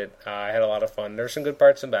liked it. I had a lot of fun. There's some good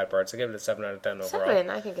parts and bad parts. I give it a 7 out of 10 overall. 7?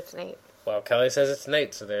 I think it's an 8. Well, Kelly says it's an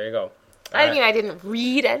 8, so there you go. I mean, I didn't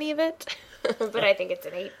read any of it, but I think it's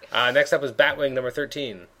an 8. Next up is Batwing number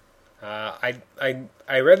 13. I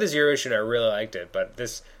read the Zero issue and I really liked it, but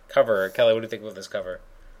this cover, Kelly, what do you think about this cover?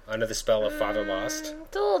 Under the Spell of Father Lost.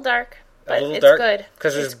 It's a little dark, but it's dark? good.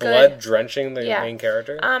 Because there's blood drenching the main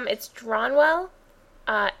character? It's drawn well.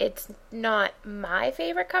 It's not my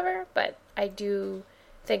favorite cover, but I do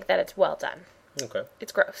think that it's well done. Okay.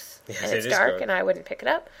 It's gross. Yes, and it's dark, and I wouldn't pick it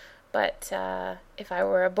up. But if I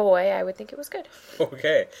were a boy, I would think it was good.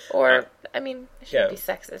 Okay. Or, I shouldn't be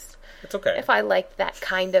sexist. It's okay. If I liked that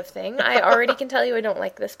kind of thing. I already can tell you I don't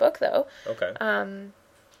like this book, though. Okay.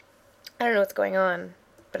 I don't know what's going on,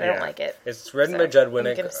 but I don't like it. It's written by Judd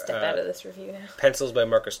Winnick. I'm going to step out of this review now. Pencils by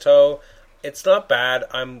Marcus Toe. It's not bad.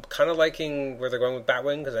 I'm kind of liking where they're going with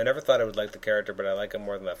Batwing, because I never thought I would like the character, but I like him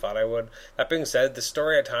more than I thought I would. That being said, the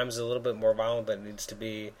story at times is a little bit more violent than it needs to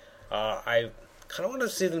be. I kind of want to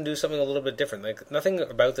see them do something a little bit different. Like, nothing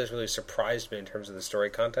about this really surprised me in terms of the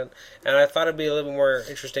story content, and I thought it'd be a little bit more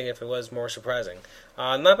interesting if it was more surprising.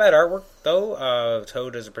 Not bad artwork, though.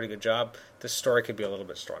 Toe does a pretty good job. This story could be a little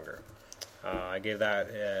bit stronger. I gave that,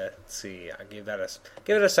 I gave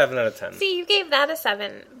it a 7 out of 10. See, you gave that a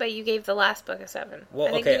 7, but you gave the last book a 7. Well,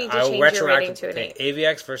 I think you need to change your rating to an 8.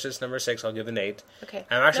 AVX versus number 6, I'll give an 8. Okay.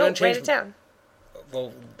 I'm actually going to change... write it down.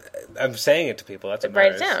 Well, I'm saying it to people. That's what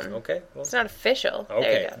write matters. It down. Okay. Well, it's not official. Okay.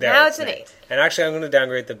 There you go. Now it's an 8. And actually, I'm going to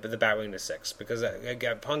downgrade the Batwing to 6, because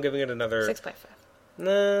upon giving it another... 6.5.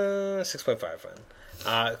 No, 6.5, fine.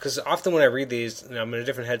 Because often when I read these, I'm in a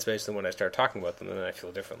different headspace than when I start talking about them, and then I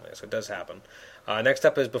feel differently. So it does happen. Next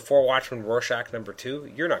up is Before Watchmen Rorschach number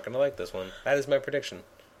 2. You're not going to like this one. That is my prediction.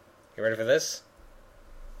 You ready for this?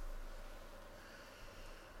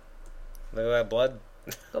 Look at that blood.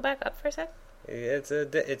 Go back up for a sec.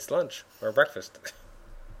 It's lunch or breakfast.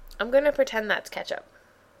 I'm going to pretend that's ketchup.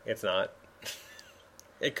 It's not.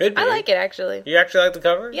 It could be. I like it, actually. You actually like the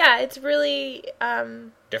cover? Yeah, it's really...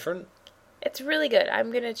 different? It's really good. I'm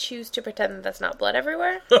going to choose to pretend that that's not blood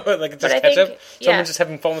everywhere. Like it's just ketchup? Someone's just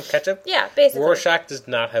having fun with ketchup? Yeah, basically. Rorschach does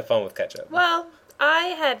not have fun with ketchup. Well, I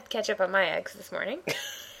had ketchup on my eggs this morning.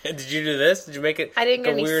 Did you do this? Did you make it I didn't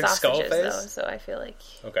get a weird any sausages, skull face? though, so I feel like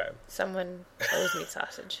someone owes me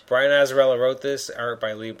sausage. Brian Azzarello wrote this, art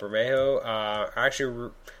by Lee Bermejo. I actually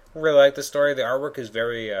really like the story. The artwork is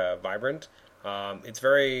very vibrant.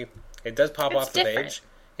 It does pop off the page.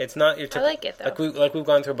 It's not your typical... I like it, though. Like we've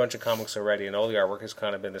gone through a bunch of comics already, and all the artwork has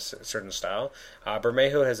kind of been a certain style.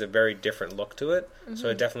 Bermejo has a very different look to it, so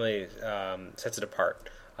it definitely sets it apart.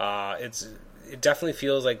 It definitely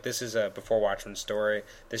feels like this is a Before Watchmen story.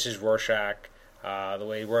 This is Rorschach, the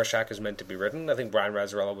way Rorschach is meant to be written. I think Brian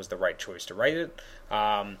Azzarello was the right choice to write it.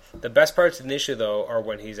 The best parts of the issue, though, are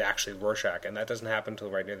when he's actually Rorschach, and that doesn't happen until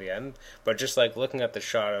right near the end. But just like looking at the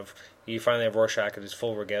shot of you finally have Rorschach in his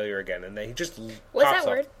full regalia again, and then he just What's pops that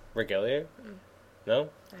word? Regalia? No?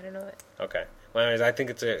 I don't know it. Okay. Well, anyways, I think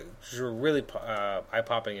it's a really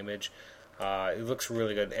eye-popping image. It looks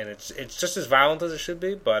really good, and it's just as violent as it should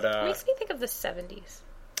be, but... it makes me think of the 70s.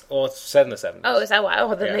 Well, it's set in the 70s. Oh, is that why?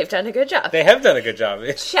 Oh, then they've done a good job. They have done a good job.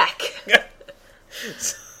 Check.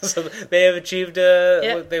 So they have achieved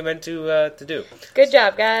what they meant to do. Good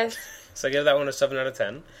job, guys. So I give that one a 7 out of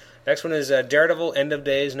 10. Next one is Daredevil End of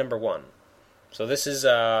Days number 1. So this is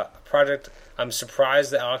a project I'm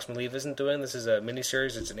surprised that Alex Maleev isn't doing. This is a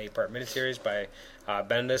miniseries. It's an 8-part miniseries by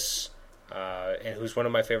Bendis, and who's one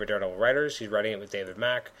of my favorite Daredevil writers. He's writing it with David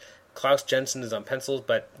Mack. Klaus Jensen is on pencils,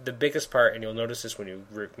 but the biggest part, and you'll notice this when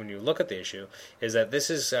you look at the issue, is that this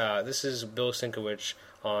is Bill Sienkiewicz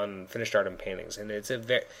on finished art and paintings, and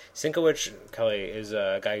Sienkiewicz, Kelly, is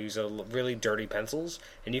a guy who uses really dirty pencils,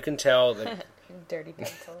 and you can tell that dirty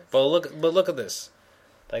pencils. But look at this.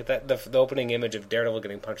 Like that, the opening image of Daredevil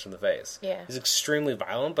getting punched in the face. Yeah, is extremely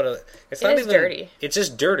violent, but it's not even dirty. It's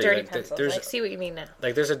just dirty. Dirty pencils. I see what you mean now.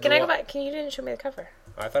 Like there's a. Can I go back? You didn't show me the cover.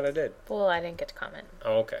 I thought I did. Well, I didn't get to comment.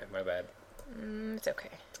 Oh, okay, my bad. It's okay.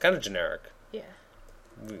 It's kind of generic. Yeah.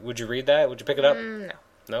 Would you read that? Would you pick it up? No.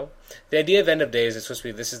 No. The idea of End of Days is supposed to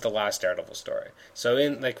be this is the last Daredevil story. So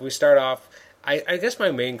we start off. I guess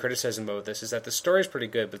my main criticism about this is that the story is pretty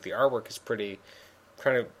good, but the artwork is pretty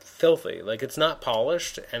kind of filthy. Like, it's not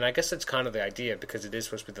polished, and I guess it's kind of the idea because it is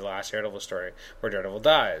supposed to be the last Daredevil story where Daredevil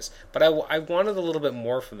dies. But I wanted a little bit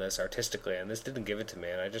more from this artistically, and this didn't give it to me,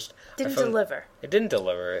 and I just... Didn't deliver. It didn't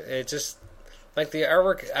deliver. It just... Like, the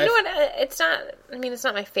artwork... You know what? It's not... I mean, it's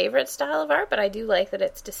not my favorite style of art, but I do like that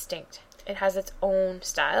it's distinct. It has its own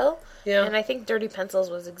style. Yeah. And I think Dirty Pencils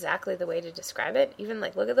was exactly the way to describe it. Even,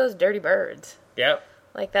 like, look at those dirty birds. Yeah.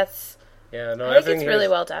 Like, that's... Yeah, no, I think it's really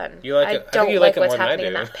well done. You like it? I don't like what's happening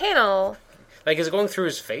in that panel. Like, is it going through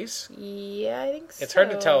his face? Yeah, I think so. It's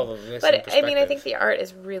hard to tell. But, I mean, I think the art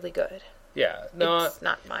is really good. Yeah. No, it's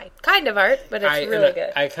not my kind of art, but it's really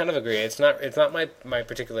good. I kind of agree. It's not my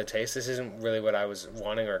particular taste. This isn't really what I was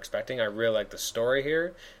wanting or expecting. I really like the story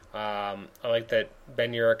here. I like that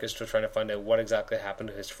Ben Urich is still trying to find out what exactly happened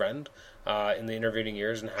to his friend in the intervening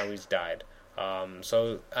years and how he's died.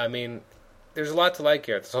 So, I mean... There's a lot to like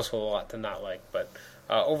here. There's also a lot to not like. But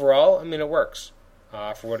overall, I mean, it works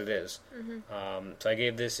for what it is. Mm-hmm. So I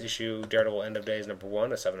gave this issue, Daredevil End of Days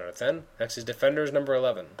 #1, a 7 out of 10. Next is Defenders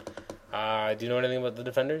 #11. Do you know anything about the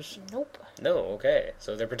Defenders? Nope. No, okay.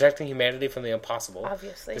 So they're protecting humanity from the impossible.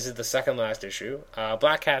 Obviously. This is the second last issue.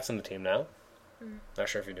 Black Cat's on the team now. Not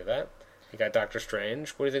sure if you knew that. You got Doctor Strange.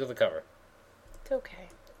 What do you think of the cover? It's okay.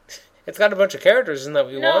 It's got a bunch of characters, isn't that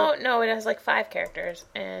what you want? No, it has like 5 characters,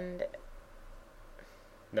 and...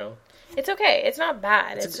 No, it's okay. It's not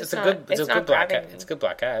bad. It's a good Black Cat. It's a good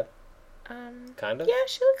Black Cat. Kind of. Yeah,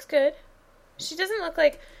 she looks good. She doesn't look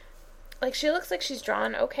like she looks like she's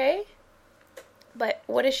drawn okay. But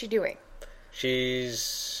what is she doing?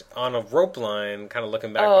 She's on a rope line, kind of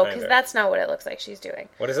looking back. Oh, because that's not what it looks like she's doing.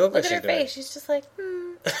 What does it look like she's doing? Look at her face. She's just like,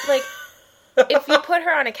 like. If you put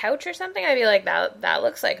her on a couch or something, I'd be like, that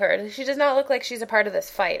looks like her. She does not look like she's a part of this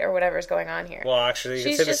fight or whatever's going on here. Well, actually, you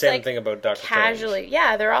can say the same thing about Dr. Casually, Strange.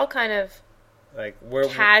 Yeah, they're all kind of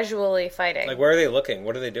casually fighting. Like, where are they looking?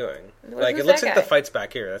 What are they doing? Like, it looks like the fight's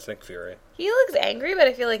back here. That's Nick Fury. He looks angry, but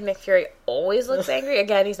I feel like Nick Fury always looks angry.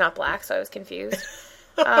 Again, he's not black, so I was confused.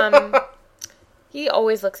 He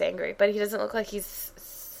always looks angry, but he doesn't look like he's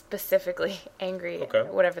specifically angry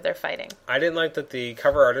at whatever they're fighting. I didn't like that the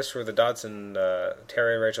cover artists were the Dodson,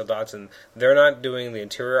 Terry and Rachel Dodson. They're not doing the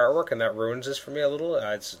interior artwork, and that ruins this for me a little.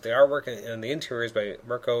 It's the artwork and the interior is by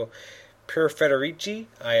Mirko Pierfederici.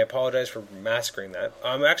 I apologize for massacring that.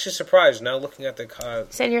 I'm actually surprised now looking at the...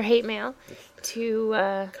 Send your hate mail to...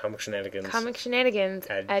 comicshenanigans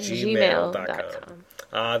at gmail.com.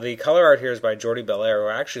 The color art here is by Jordi Belair, who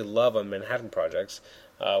I actually love on Manhattan Projects.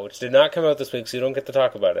 Which did not come out this week, so you don't get to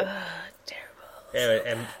talk about it.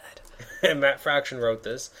 Terrible. And Matt Fraction wrote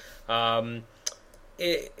this. I'm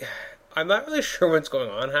not really sure what's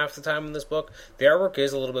going on half the time in this book. The artwork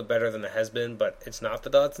is a little bit better than it has been, but it's not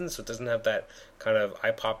the Dodson, so it doesn't have that kind of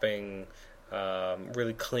eye-popping,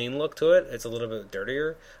 really clean look to it. It's a little bit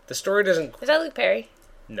dirtier. The story doesn't... Is that Luke Perry?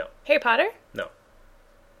 No. Harry Potter? No.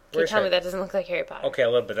 Can you tell me that doesn't look like Harry Potter? Okay,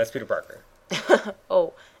 a little bit. That's Peter Parker.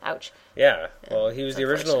 Oh, ouch. Yeah, well, he was the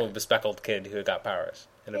original bespeckled kid who got powers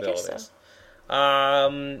and abilities.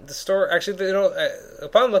 The story, actually,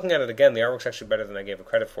 upon looking at it again, the artwork's actually better than I gave it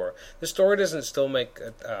credit for. The story doesn't still make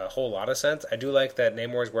a whole lot of sense. I do like that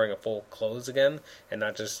Namor is wearing a full clothes again, and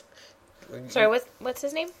not just... Sorry, what's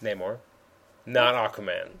his name? Namor. Not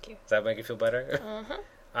Aquaman. Thank you. Does that make you feel better?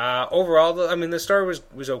 Overall, I mean, the story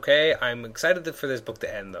was okay. I'm excited for this book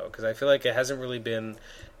to end, though, because I feel like it hasn't really been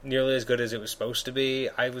nearly as good as it was supposed to be.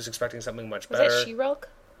 I was expecting something much better. Was that She-Hulk?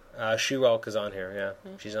 She-Hulk is on here, yeah.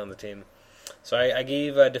 Mm-hmm. She's on the team. So I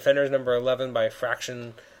gave Defenders #11 by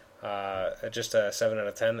Fraction just a 7 out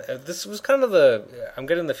of 10. This was kind of I'm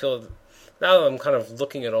getting the feel of... Now I'm kind of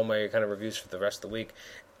looking at all my kind of reviews for the rest of the week.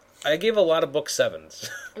 I gave a lot of book 7s.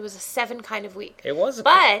 It was a 7 kind of week. It was.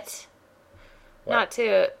 But... What? Not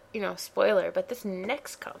to, spoiler, but this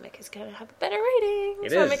next comic is going to have a better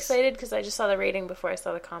rating. I'm excited because I just saw the rating before I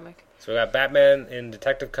saw the comic. So we got Batman in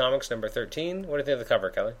Detective Comics #13. What do you think of the cover,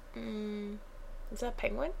 Kelly? Is that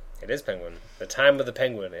Penguin? It is Penguin. The time of the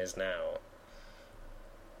Penguin is now.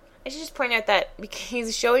 I should just point out that because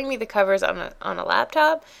he's showing me the covers on a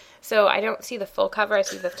laptop, so I don't see the full cover. I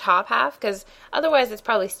see the top half, because otherwise it's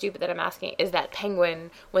probably stupid that I'm asking, is that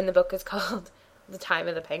Penguin when the book is called The Time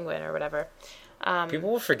of the Penguin or whatever.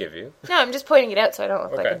 People will forgive you. No, I'm just pointing it out so I don't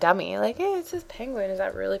look like a dummy. Like, hey, it says Penguin. Is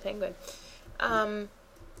that really Penguin? Do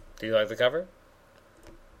you like the cover?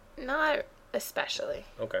 Not especially.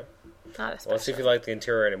 Okay. Not especially. Well, let's see if you like the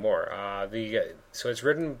interior anymore. So it's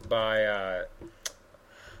written by...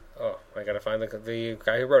 I gotta find the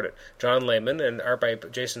guy who wrote it. John Layman, and art by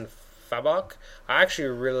Jason Fabok. I actually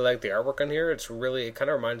really like the artwork on here. It kind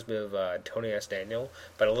of reminds me of Tony S. Daniel,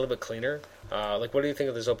 but a little bit cleaner. What do you think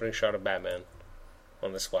of this opening shot of Batman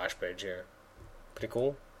on the splash page here? Pretty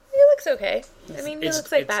cool? He looks okay. I mean, he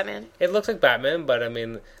looks like Batman. It looks like Batman, but I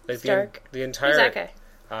mean... It's dark. The entire... Who's that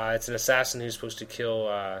guy? It's an assassin who's supposed to kill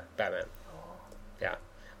Batman. Yeah.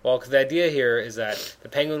 Well, cause the idea here is that the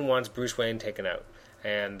Penguin wants Bruce Wayne taken out.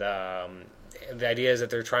 And the idea is that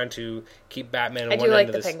they're trying to keep Batman on one end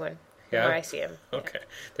of this... Penguin. Yeah? Where I see him. Okay. Yeah.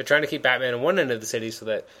 They're trying to keep Batman on one end of the city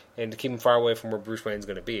and to keep him far away from where Bruce Wayne's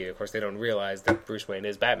going to be. Of course, they don't realize that Bruce Wayne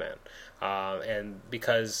is Batman. And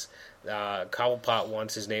because Cobblepot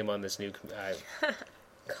wants his name on this new...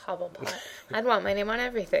 Cobblepot. I'd want my name on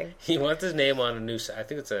everything. He wants his name on I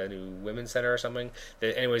think it's a new women's center or something.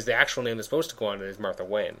 Anyways, the actual name that's supposed to go on it is Martha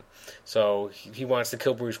Wayne. So he wants to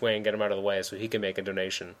kill Bruce Wayne, get him out of the way so he can make a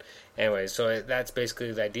donation. Anyways, so that's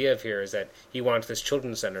basically the idea of here, is that he wants this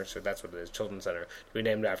children's center, so that's what it is, children's center, to be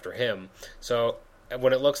named after him. So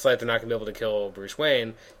when it looks like they're not going to be able to kill Bruce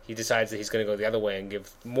Wayne, he decides that he's going to go the other way and give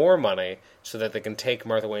more money so that they can take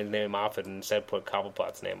Martha Wayne's name off it and instead put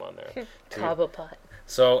Cobblepot's name on there. Cobblepot.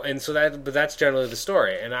 But that's generally the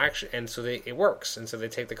story, it works, and so they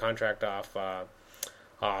take the contract off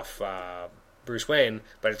Bruce Wayne.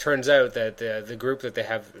 But it turns out that the group that they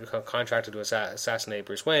have contracted to assassinate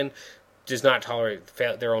Bruce Wayne does not tolerate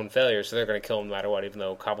their own failures, so they're going to kill him no matter what, even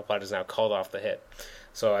though Cobblepot is now called off the hit.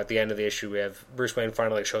 So at the end of the issue, we have Bruce Wayne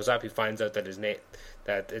finally shows up. He finds out that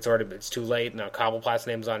it's too late. Now Cobblepot's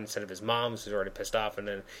name's on instead of his mom's. He's already pissed off, and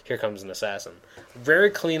then here comes an assassin. Very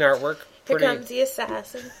clean artwork. Here comes the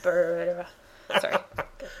assassin. Sorry.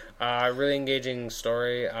 Really engaging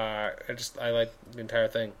story. I like the entire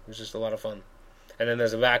thing. It was just a lot of fun. And then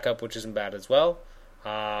there's a backup, which isn't bad as well.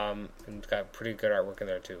 And it's got pretty good artwork in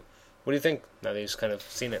there too. What do you think now that you've kind of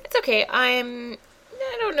seen it? It's okay. I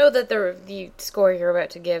don't know that the score you're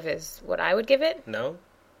about to give is what I would give it. No?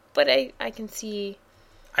 But I can see...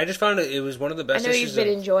 I just found it was one of the best issues. I know you've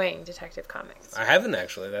been enjoying Detective Comics. I haven't,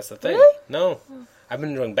 actually. That's the thing. Really? No. I've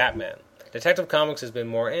been enjoying Batman. Detective Comics has been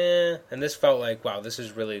more and this felt like, wow, this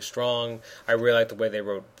is really strong. I really like the way they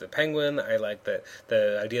wrote the Penguin. I like the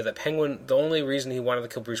idea that Penguin, the only reason he wanted to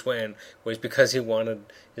kill Bruce Wayne was because he wanted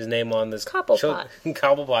his name on this Cobblepot.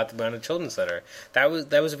 Cobblepot to be on a children's center. That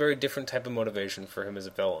was a very different type of motivation for him as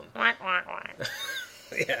a villain.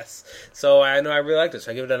 Yes. So I really liked it,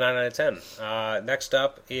 so I give it a 9 out of 10. Next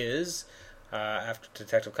up is, after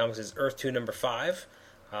Detective Comics, is Earth 2 number 5.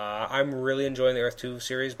 I'm really enjoying the Earth 2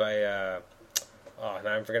 series by, now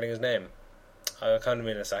I'm forgetting his name. It'll come to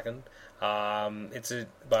me in a second. It's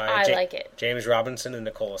by like it. James Robinson and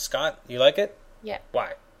Nicola Scott. You like it? Yeah.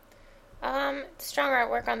 Why? Strong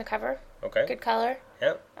artwork on the cover. Okay. Good color.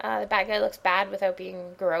 Yep. The bad guy looks bad without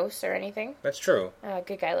being gross or anything. That's true.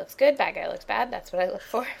 Good guy looks good, bad guy looks bad. That's what I look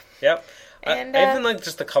for. Yep. And I even like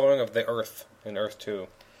just the coloring of the Earth in Earth 2.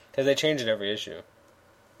 Because they change it every issue.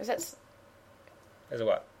 Is it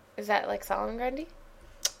what? Is that like Solomon Grundy?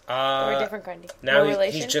 Or a different Grundy? Now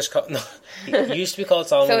he's just called... No, he used to be called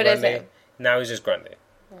Solomon Grundy. Now he's just Grundy.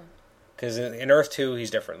 Because in Earth 2,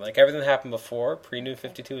 he's different. Like, everything that happened before, pre-New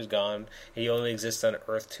 52 is gone. He only exists on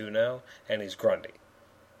Earth 2 now, and he's Grundy.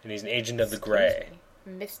 And he's an agent of the Grey.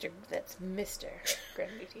 That's Mr.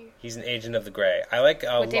 Grundy to you. He's an agent of the Grey. I like...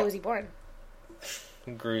 what day was he born?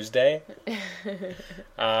 Gru's Day.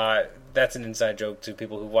 That's an inside joke to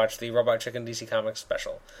people who watch the Robot Chicken DC Comics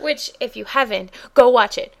special. Which, if you haven't, go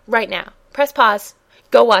watch it right now. Press pause,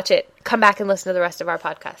 go watch it, come back and listen to the rest of our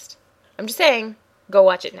podcast. I'm just saying, go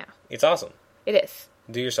watch it now. It's awesome. It is.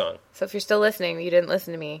 Do your song. So if you're still listening, you didn't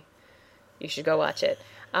listen to me, you should go watch it.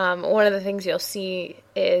 One of the things you'll see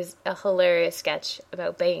is a hilarious sketch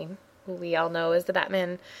about Bane, who we all know is the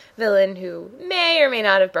Batman villain who may or may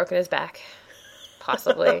not have broken his back.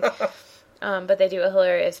 Possibly. But they do a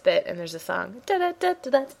hilarious bit, and there's a song. Da-da-da-da,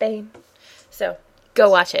 that's Bane. So, go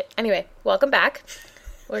watch it. Anyway, welcome back.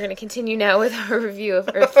 We're going to continue now with our review of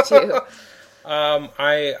Earth 2.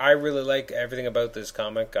 I really like everything about this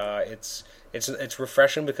comic. It's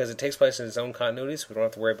refreshing because it takes place in its own continuity, so we don't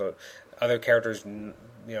have to worry about other characters,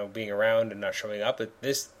 being around and not showing up.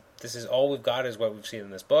 This is all we've got is what we've seen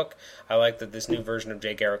in this book. I like that this new version of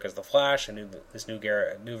Jay Garrick as the Flash, and this new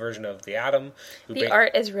version of the Atom. The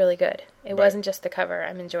art is really good. It wasn't just the cover.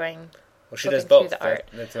 I'm enjoying. Well, she does both. The art.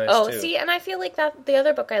 That's nice too. See, and I feel like that the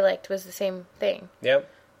other book I liked was the same thing. Yep.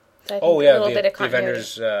 So the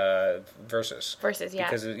Avengers versus,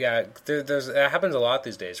 yeah. Because that happens a lot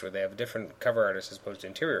these days where they have a different cover artist as opposed to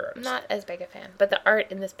interior artists. Not as big a fan, but the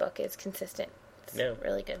art in this book is consistent. It's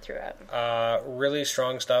really good throughout. Really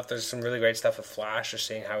strong stuff. There's some really great stuff with Flash, just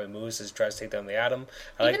seeing how he moves as he tries to take down the Atom.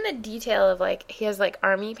 Even the detail of, he has,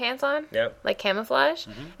 army pants on, like camouflage,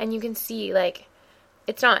 and you can see,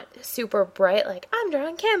 it's not super bright, I'm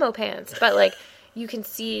drawing camo pants, but, you can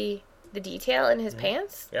see the detail in his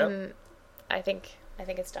pants, and I think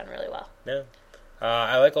it's done really well. Yeah.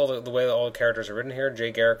 I like all the way that all the characters are written here.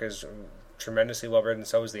 Jay Garrick is tremendously well written,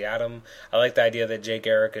 so is the Atom. I like the idea that Jay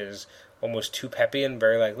Garrick is almost too peppy and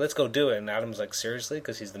very let's go do it, and Adam's seriously,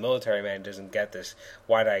 because he's the military man, doesn't get this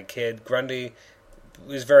wide-eyed kid. Grundy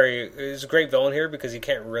is a great villain here because he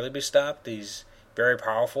can't really be stopped. He's very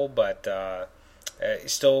powerful, but he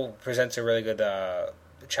still presents a really good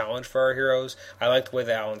challenge for our heroes. I like the way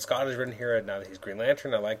that Alan Scott is written here now that he's Green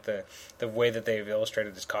Lantern. I like the way that they've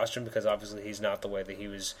illustrated his costume, because obviously he's not the way that he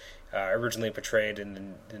was originally portrayed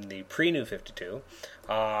in the pre-New 52.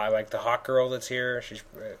 I like the Hawk Girl that's here. She's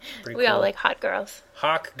pretty cool. We all like hot girls.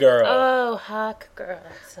 Hawk Girl. Oh, Hawk Girl.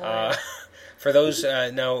 For those,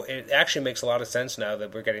 now, it actually makes a lot of sense now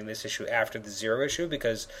that we're getting this issue after the Zero issue,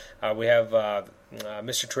 because we have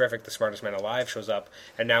Mr. Terrific, the smartest man alive, shows up,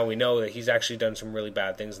 and now we know that he's actually done some really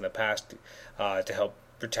bad things in the past to help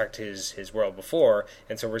protect his world before,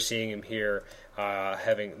 and so we're seeing him here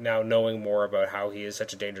knowing more about how he is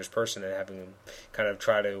such a dangerous person, and having him kind of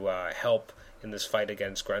try to help in this fight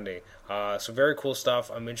against Grundy. So very cool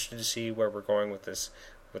stuff. I'm interested to see where we're going with this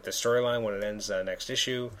storyline when it ends next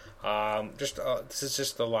issue. This is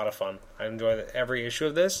just a lot of fun. I enjoy every issue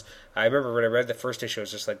of this. I remember when I read the first issue, I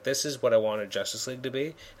was just this is what I wanted Justice League to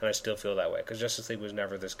be, and I still feel that way, because Justice League was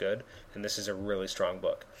never this good, and this is a really strong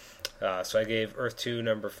book. So I gave Earth 2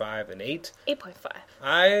 number 5 an 8.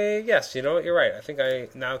 8.5. Yes, you know what, you're right.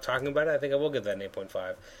 Now talking about it, I think I will give that an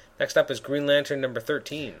 8.5. Next up is Green Lantern number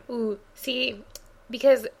 13. Ooh, see,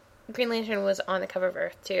 because Green Lantern was on the cover of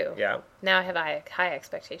Earth 2. Yeah. Now I have high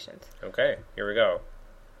expectations. Okay, here we go.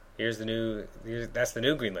 That's the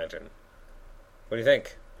new Green Lantern. What do you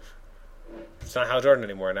think? It's not Hal Jordan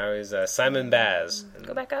anymore. Now he's Simon Baz.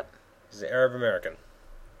 Go back up. He's Arab American.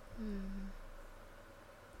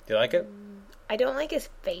 Do you like it? I don't like his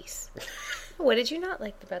face. What did you not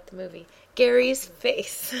like about the movie? Gary's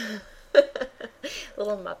face.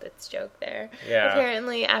 Little Muppets joke there. Yeah.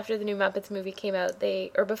 Apparently, after the new Muppets movie came out,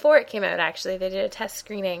 before it came out, actually, they did a test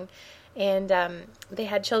screening, and they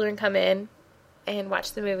had children come in and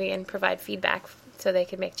watch the movie and provide feedback so they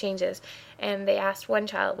could make changes. And they asked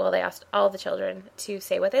they asked all the children to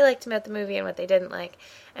say what they liked about the movie and what they didn't like.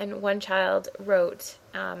 And one child wrote,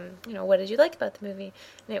 what did you like about the movie?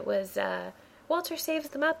 And it was, Walter saves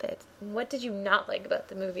the Muppets. What did you not like about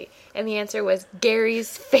the movie? And the answer was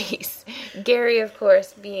Gary's face. Gary, of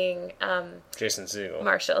course, being Jason Segel.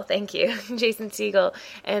 Marshall, thank you. Jason Segel.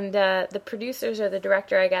 And the producers or the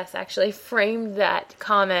director, I guess, actually framed that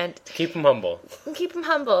comment. Keep him humble. Keep him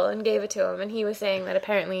humble, and gave it to him. And he was saying that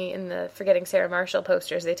apparently in the Forgetting Sarah Marshall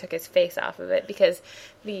posters, they took his face off of it because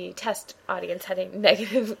the test audience had a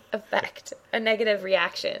negative effect, a negative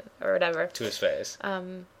reaction, or whatever. To his face.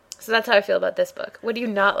 So that's how I feel about this book. What do you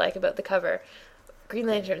not like about the cover? Green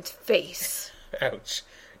Lantern's face. Ouch.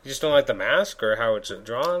 You just don't like the mask, or how it's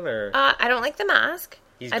drawn, or? I don't like the mask.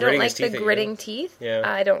 I don't like the gritting teeth. Yeah.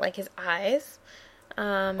 I don't like his eyes.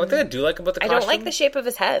 One thing I do like about the costume... I don't like the shape of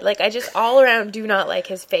his head. I just all around do not like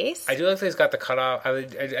his face. I do like that he's got the cutoff. I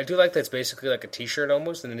do like that it's basically like a t-shirt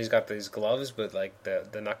almost, and then he's got these gloves, but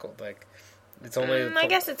the knuckle, it's only... I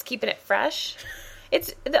guess it's keeping it fresh.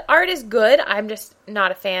 The art is good. I'm just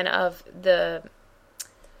not a fan of the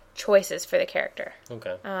choices for the character.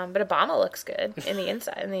 Okay. But Obama looks good in the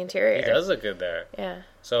inside, in the interior. He does look good there. Yeah.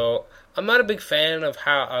 So I'm not a big fan of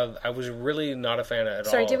how. I was really not a fan at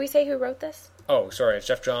all. Sorry, did we say who wrote this? Oh, sorry. It's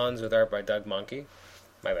Jeff Johns with art by Doug Mahnke.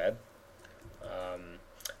 My bad.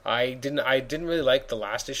 I didn't really like the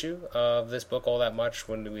last issue of this book all that much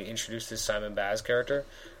when we introduced this Simon Baz character.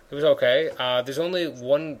 It was okay. There's only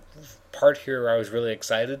one part here where I was really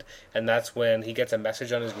excited, and that's when he gets a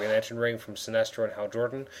message on his Green Lantern ring from Sinestro and Hal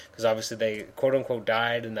Jordan, because obviously they quote-unquote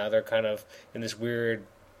died, and now they're kind of in this weird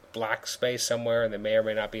black space somewhere, and they may or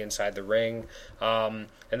may not be inside the ring. And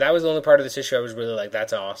that was the only part of this issue I was really like,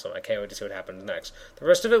 that's awesome. I can't wait to see what happens next. The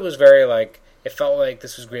rest of it was very like, it felt like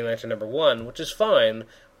this was Green Lantern #1, which is fine,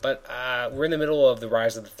 but we're in the middle of the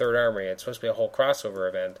Rise of the Third Army. It's supposed to be a whole crossover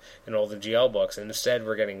event in all the GL books, and instead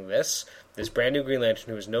we're getting this brand new Green Lantern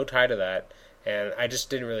who has no tie to that. And I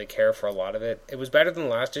just didn't really care for a lot of it. It was better than the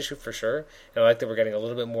last issue for sure, and I like that we're getting a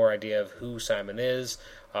little bit more idea of who Simon is,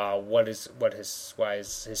 why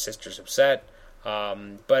his sister's upset.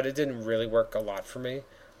 But it didn't really work a lot for me.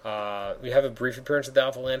 We have a brief appearance of the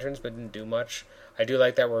Alpha Lanterns, but didn't do much. I do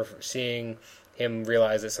like that we're seeing him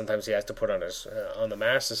realize that sometimes he has to put on the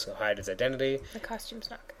mask to hide his identity. The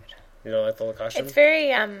costume's not good. You don't like the costume? It's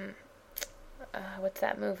very what's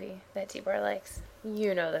that movie that Tibor likes?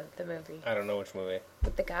 You know the movie. I don't know which movie.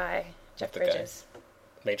 With the guy, Jeff Bridges.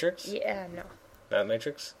 Matrix? Yeah, no. Not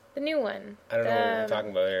Matrix? The new one. I don't know what we're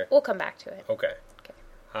talking about here. We'll come back to it. Okay.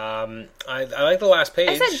 I like the last page.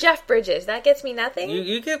 I said Jeff Bridges. That gets me nothing.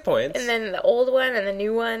 You get points. And then the old one and the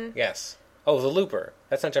new one. Yes. Oh, the Looper.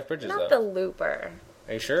 That's not Jeff Bridges, not though. Not the Looper.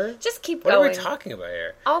 Are you sure? Just keep going. What are we talking about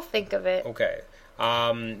here? I'll think of it. Okay.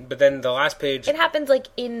 But then the last page... It happens, like,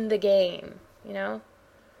 in the game, you know?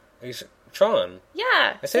 Tron.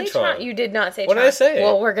 Yeah. I said Tron. You did not say Tron. What did I say?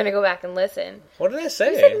 Well, we're going to go back and listen. What did I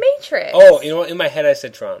say? You said Matrix. Oh, you know what? In my head, I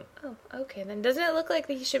said Tron. Oh, okay. Then doesn't it look like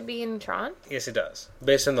he should be in Tron? Yes, it does.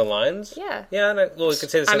 Based on the lines? Yeah. Yeah, and we could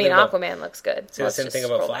say the same thing Aquaman looks good. Say the same thing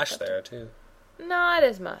about Flash there, too. Not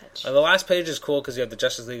as much. The last page is cool because you have the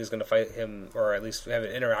Justice League is going to fight him, or at least have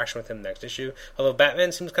an interaction with him next issue. Although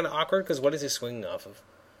Batman seems kind of awkward because what is he swinging off of?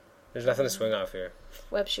 There's nothing to swing off here.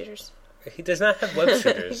 Web shooters. He does not have web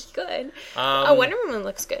shooters. Good. Wonder Woman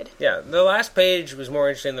looks good. Yeah, the last page was more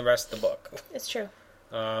interesting than the rest of the book. It's true.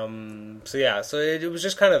 So it was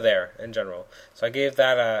just kind of there in general. So I gave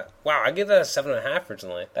that I gave that a 7.5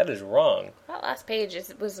 originally. That is wrong. That last page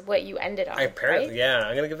was what you ended on. Apparently, right? Yeah.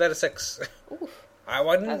 I'm gonna give that a 6. Oof. I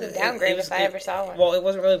wasn't. That was a downgrade if I ever saw one. Well, it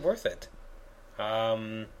wasn't really worth it. All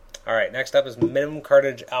right, next up is Minimum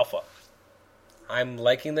Carnage Alpha. I'm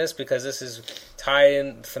liking this because this is tied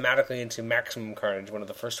in thematically into Maximum Carnage, one of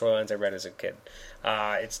the first storylines I read as a kid.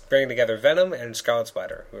 It's bringing together Venom and Scarlet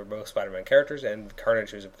Spider, who are both Spider-Man characters, and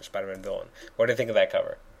Carnage, who's a Spider-Man villain. What do you think of that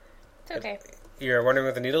cover? It's okay. You're wondering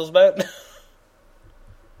what the needle's about?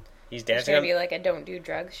 He's dancing. There's going to be like a "Don't do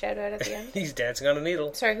drugs" shout out at the end. He's dancing on a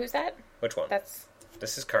needle. Sorry, who's that? Which one?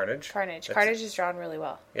 This is Carnage. Carnage is drawn really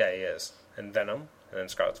well. Yeah, he is. And Venom, and then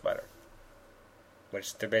Scarlet Spider.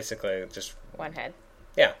 Which they're basically just one head.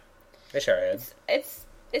 Yeah, they share a head.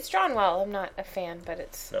 It's drawn well. I'm not a fan, but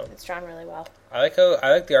it's drawn really well. I like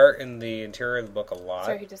the art in the interior of the book a lot.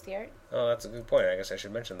 Sorry, who does the art? Oh, that's a good point. I guess I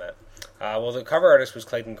should mention that. Well, the cover artist was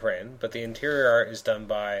Clayton Crane, but the interior art is done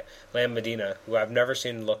by Lam Medina, who I've never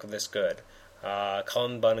seen look this good.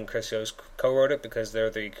 Cullen Bunn and Chris Yost co-wrote it because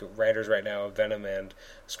they're the writers right now of Venom and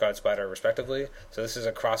Scarlet Spider, respectively. So this is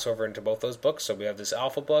a crossover into both those books. So we have this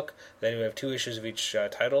Alpha book, then we have 2 issues of each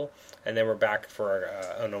title, and then we're back for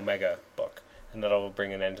an Omega book, and that'll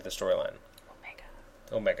bring an end to the storyline.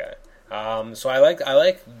 Omega. So I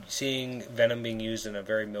like seeing Venom being used in a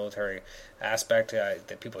very military aspect.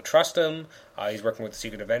 That people trust him. He's working with the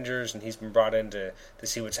Secret Avengers, and he's been brought in to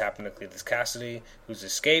see what's happened to Cletus Cassidy, who's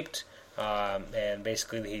escaped. And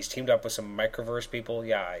basically he's teamed up with some microverse people.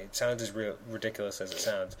 Yeah, it sounds as ridiculous as it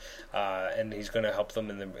sounds. And he's going to help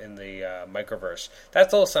them in the microverse.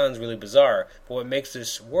 That all sounds really bizarre, but what makes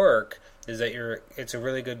this work is that it's a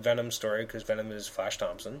really good Venom story because Venom is Flash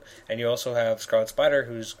Thompson, and you also have Scarlet Spider,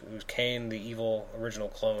 who's Kane, the evil original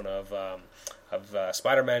clone of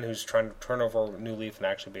Spider-Man, who's trying to turn over a new leaf and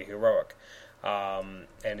actually be heroic. And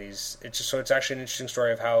it's actually an interesting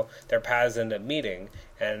story of how their paths end up meeting,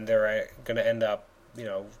 and they're going to end up,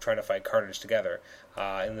 trying to fight Carnage together.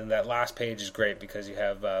 And then that last page is great because you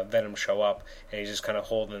have Venom show up, and he's just kind of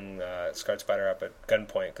holding Scarlet Spider up at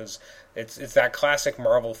gunpoint because it's that classic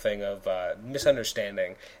Marvel thing of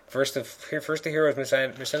misunderstanding. First the heroes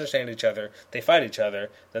misunderstand each other, they fight each other,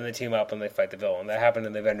 then they team up and they fight the villain. That happened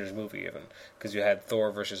in the Avengers movie even, because you had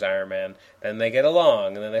Thor versus Iron Man, then they get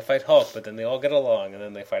along, and then they fight Hulk, but then they all get along, and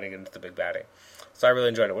then they fight against the big baddie. So I really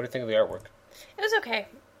enjoyed it. What do you think of the artwork? It was okay.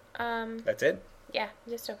 That's it? Yeah,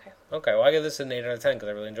 just okay. Okay, well I give this an 8 out of 10 because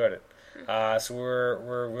I really enjoyed it. So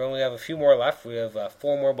we only have a few more left. We have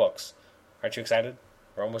 4 more books. Aren't you excited?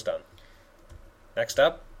 We're almost done. Next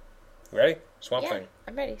up, you ready? Swamp Thing.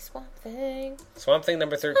 I'm ready. Swamp Thing. Swamp Thing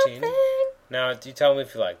number 13. Swamp Thing. Now, you tell me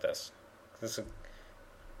if you like this.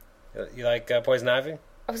 You like Poison Ivy?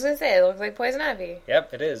 I was going to say, it looks like Poison Ivy.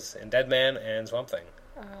 Yep, it is. And Dead Man and Swamp Thing.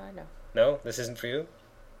 No. No? This isn't for you?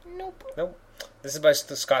 Nope. Nope. This is by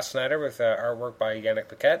Scott Snyder with artwork by Yannick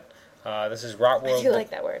Paquette. This is Rotworld. I do like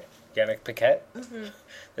that word. Yannick Paquette. Mm-hmm.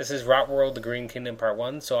 This is Rotworld: The Green Kingdom Part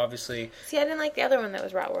 1. So obviously... See, I didn't like the other one that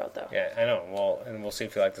was Rotworld, though. Yeah, I know. Well, and we'll see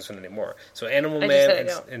if you like this one anymore. So Animal Man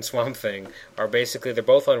and Swamp Thing are basically... They're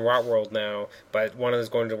both on Rotworld now, but one is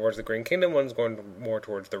going towards the Green Kingdom, one's going more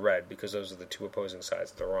towards the Red, because those are the two opposing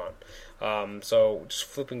sides that they're on. So just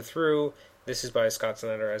flipping through, this is by Scott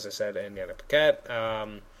Snyder, as I said, and Yannick Paquette.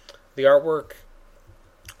 The artwork...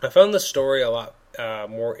 I found the story a lot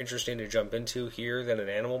more interesting to jump into here than an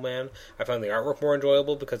Animal Man. I found the artwork more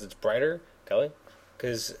enjoyable because it's brighter. Kelly?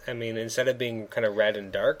 Because, I mean, instead of being kind of red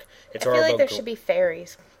and dark, it's all about... I feel like there should be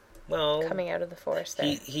fairies coming out of the forest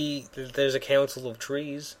there. There's a council of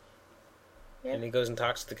trees, and he goes and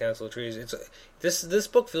talks to the council of trees. This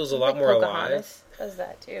book feels a lot more alive. Does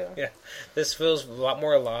that too. Yeah. This feels a lot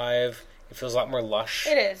more alive. It feels a lot more lush.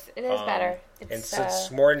 It is. It is better.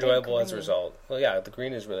 It's more enjoyable as a result. Well, yeah, the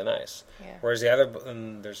green is really nice. Yeah. Whereas the other,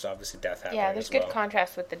 there's obviously death happening. Yeah, there's good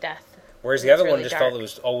contrast with the death. Whereas the other one just felt it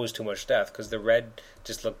was always too much death because the red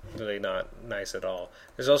just looked really not nice at all.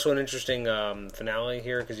 There's also an interesting finale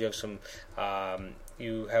here because you have some,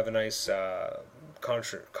 you have a nice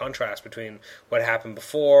contrast between what happened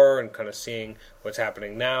before and kind of seeing what's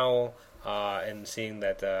happening now, and seeing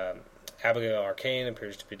that Abigail Arcane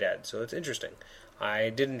appears to be dead. So it's interesting.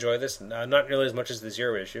 I did enjoy this, not nearly as much as the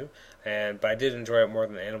Zero issue, but I did enjoy it more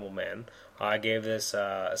than Animal Man. I gave this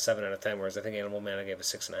a 7 out of 10, whereas I think Animal Man I gave a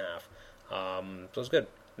 6.5. So it was good.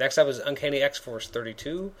 Next up is Uncanny X-Force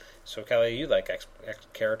 32. So Kelly, you like X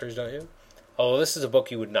characters, don't you? Although this is a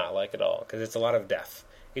book you would not like at all, because it's a lot of death.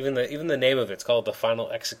 Even the name of it's called The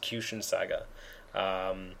Final Execution Saga.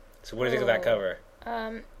 So what do you think of that cover?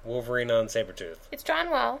 Wolverine on Sabretooth. It's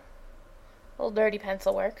drawn well. A little dirty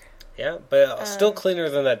pencil work. Yeah, but still cleaner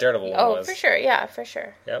than that Daredevil one was. Oh, for sure. Yeah, for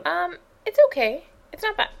sure. Yep. It's okay. It's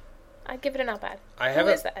not bad. I'd give it a not bad. Who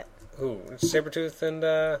is that? Who? Sabretooth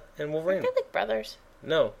and Wolverine. They're like brothers.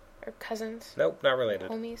 No. Or cousins. Nope, not related.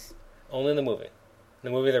 Homies. Only in the movie. In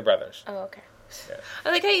the movie, they're brothers. Oh, okay. Yeah.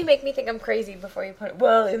 I like how you make me think I'm crazy before you put it.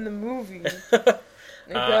 Well, in the movie. I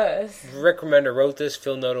guess. Rick Remender wrote this.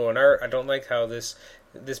 Phil Noto on art. I don't like how this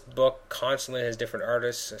book constantly has different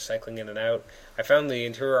artists cycling in and out. I found the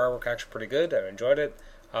interior artwork actually pretty good. I enjoyed it.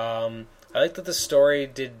 I like that the story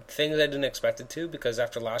did things I didn't expect it to, because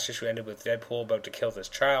after last issue ended with Deadpool about to kill this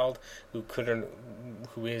child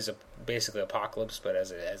who is basically Apocalypse, but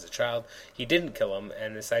as a child, he didn't kill him,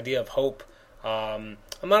 and this idea of hope. I'm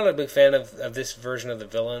not a big fan of this version of the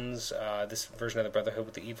villains, this version of the Brotherhood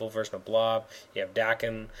with the evil version of Blob. You have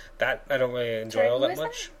Daken. That I don't really enjoy all that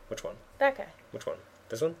much. That? Which one? That guy. Which one?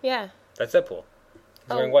 This one? Yeah. That's Deadpool.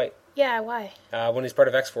 He's wearing white. Yeah, why? When he's part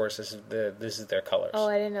of X-Force, this is their colors. Oh,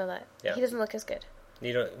 I didn't know that. Yeah. He doesn't look as good.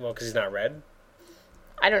 You don't, well, because he's not red?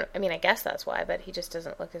 I guess that's why, but he just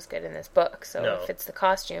doesn't look as good in this book. So if it's the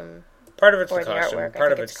costume... Part of it's the costume. Artwork,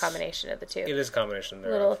 part of it's a combination of the two. It is a combination.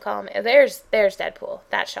 Little column. There's Deadpool.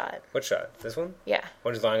 That shot. What shot? This one? Yeah.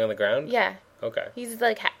 When he's lying on the ground? Yeah. Okay. He's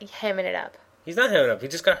like hamming it up. He's not hamming it up. He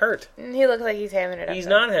just got hurt. He looks like he's hamming it up. He's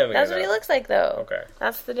not hamming it up. That's what he looks like, though. Okay.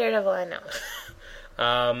 That's the Daredevil I know.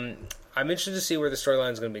 I'm interested to see where the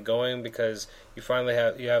storyline is going to be going, because you finally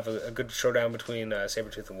have a good showdown between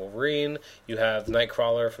Sabretooth and Wolverine. You have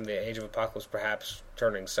Nightcrawler from the Age of Apocalypse perhaps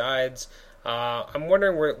turning sides. I'm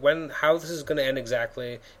wondering how this is going to end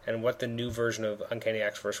exactly, and what the new version of Uncanny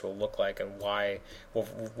X-Force will look like, and why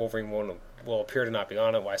Wolverine will appear to not be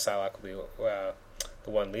on it, why Psylocke will be the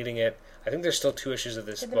one leading it. I think there's still 2 issues of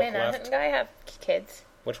this book left. Did the Manhattan guy have kids?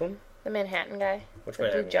 Which one? The Manhattan guy. Which the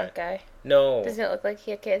Manhattan blue junk guy? No. Doesn't it look like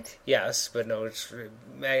he had kids? Yes, but no.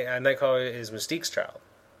 Nightcrawler is Mystique's child.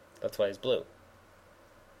 That's why he's blue.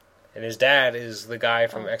 And his dad is the guy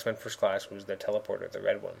from X-Men First Class, who's the teleporter, the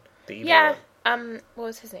red one. The evil one. What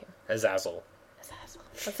was his name? Azazel.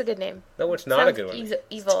 That's a good name. No, it's not a good one. Evil.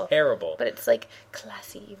 It's terrible. But it's like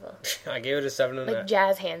classy evil. I gave it a 7 like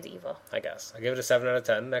jazz hands evil. I guess. I gave it a 7 out of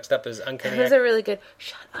 10. Next up is Uncanny That was a really good,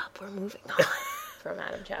 shut up, we're moving on, from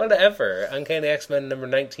Adam Chapman. Whatever. Uncanny X-Men number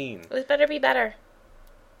 19. It was better be better.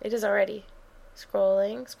 It is already. Scroll.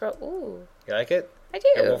 Ooh. You like it? I do.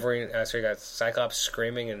 And Wolverine, so you got Cyclops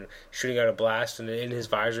screaming and shooting out a blast, and in his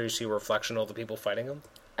visor you see a reflection of all the people fighting him.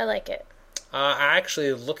 I like it.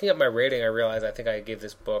 Actually, looking at my rating, I realized I think I gave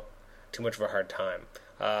this book too much of a hard time.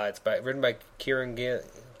 It's written by Kieran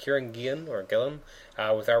Gillen,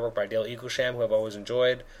 with artwork by Dale Eaglesham, who I've always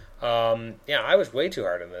enjoyed. I was way too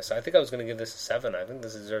hard on this. I think I was going to give this a 7. I think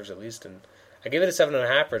this deserves at least I gave it a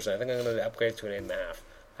 7.5 personally. I think I'm going to upgrade it to an 8.5.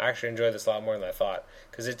 I actually enjoyed this a lot more than I thought.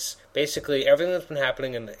 Because it's basically everything that's been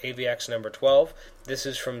happening in AVX number 12. This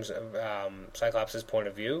is from Cyclops' point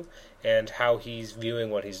of view and how he's viewing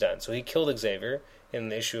what he's done. So he killed Xavier in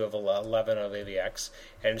the issue of 11 of AVX.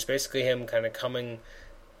 And it's basically him kind of coming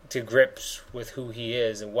to grips with who he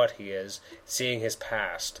is and what he is, seeing his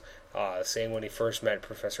past. Seeing when he first met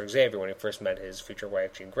Professor Xavier, when he first met his future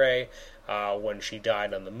wife Jean Grey, when she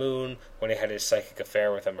died on the moon, when he had his psychic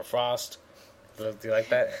affair with Emma Frost. Do you like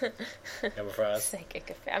that? Emma Frost? Psychic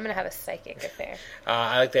affair. I'm going to have a psychic affair.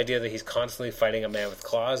 I like the idea that he's constantly fighting a man with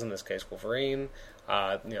claws, in this case Wolverine.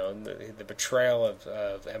 The betrayal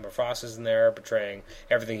of Emma Frost is in there, betraying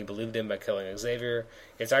everything he believed in by killing Xavier.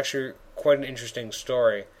 It's actually quite an interesting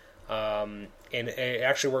story. And it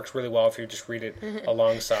actually works really well if you just read it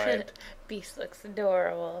alongside. Beast looks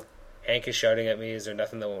adorable. Hank is shouting at me, is there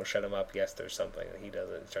nothing that won't shut him up? Yes, there's something. He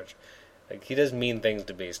doesn't. He does mean things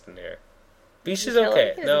to Beast in here. Beast is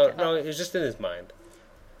okay. No, it's just in his mind.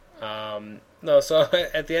 So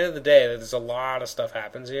at the end of the day, there's a lot of stuff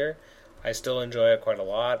happens here. I still enjoy it quite a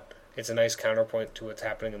lot. It's a nice counterpoint to what's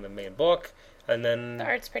happening in the main book. And then the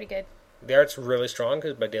art's pretty good. The art's really strong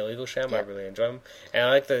because by Dale Eaglesham, I really enjoy him, and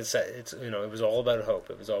I like that it's it was all about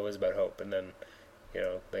hope. It was always about hope, and then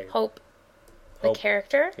hope, the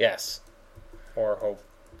character, yes, or hope,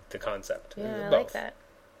 the concept. Yeah, I like that.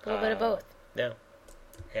 A little bit of both. Yeah,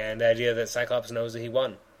 and the idea that Cyclops knows that he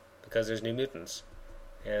won because there's New Mutants,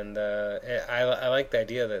 and I like the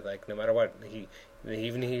idea that no matter what he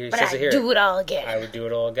says it here. Do it all again. I would do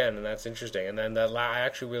it all again, and that's interesting. And then I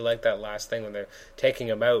actually really like that last thing when they're taking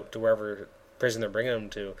him out to wherever prison they're bringing him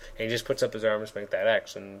to, and he just puts up his arms to make that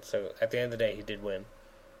X. And so at the end of the day, he did win.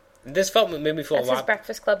 And this made me feel that's a lot. His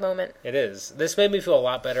Breakfast Club moment. It is. This made me feel a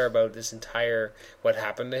lot better about this entire what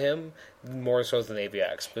happened to him, more so than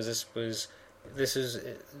AVX, because this is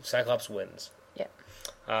Cyclops wins.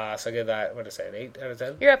 Yeah. So I give that, what did I say, an 8 out of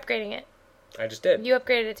 10? You're upgrading it. I just did. You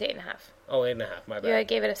upgraded it to 8.5. Oh, 8.5, my bad. Yeah, I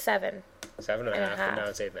gave it a 7. 7.5, and now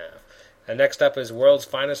it's 8.5. And next up is World's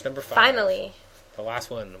Finest number 5. Finally. The last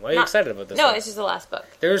one. Why are you excited about this one? No, it's just the last book.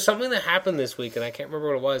 There was something that happened this week, and I can't remember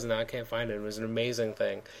what it was, and now I can't find it. It was an amazing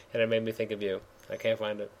thing, and it made me think of you. I can't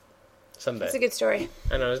find it. Someday. It's a good story.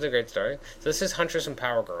 I know, it's a great story. So this is Huntress and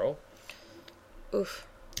Power Girl. Oof.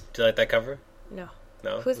 Do you like that cover? No.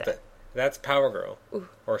 No? Who's that? That's Power Girl. Ooh.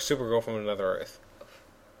 Or Supergirl from Another Earth.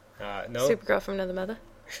 No? Supergirl from Another Mother?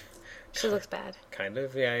 She looks bad. Kind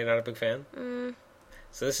of. Yeah, you're not a big fan?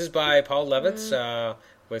 So this is by Paul Levitz,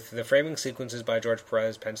 with the framing sequences by George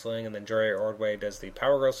Perez penciling, and then Jerry Ordway does the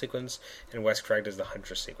Power Girl sequence, and Wes Craig does the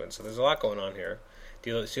Huntress sequence. So there's a lot going on here. So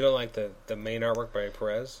you don't like the main artwork by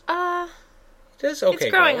Perez? It's okay.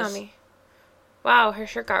 It's growing on me. Wow, her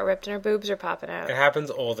shirt got ripped and her boobs are popping out. It happens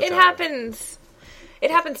all the time. It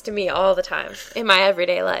happens to me all the time in my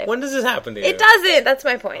everyday life. When does this happen to you? It doesn't. That's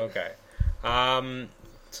my point. Okay.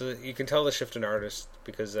 So you can tell the shift in artist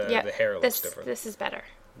because the hair looks different. This is better.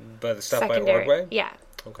 But the stuff by Ordway? Yeah.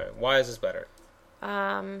 Okay. Why is this better?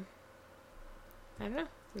 I don't know.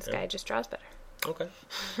 This guy just draws better. Okay.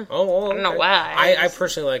 Oh, okay. I don't know why. I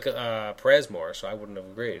personally like Perez more, so I wouldn't have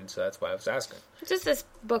agreed. So that's why I was asking. It's just this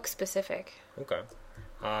book specific. Okay.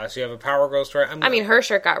 So you have a Power Girl story. I mean, her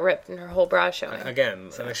shirt got ripped and her whole bra showing.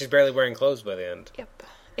 Again, so. She's barely wearing clothes by the end. Yep.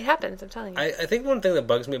 It happens, I'm telling you. I think one thing that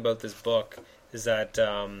bugs me about this book is that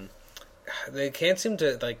they can't seem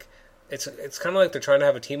to, it's kind of like they're trying to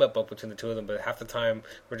have a team-up book between the two of them, but half the time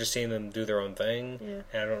we're just seeing them do their own thing,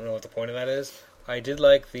 and I don't know what the point of that is. I did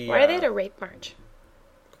like the... Why are they at a rape march?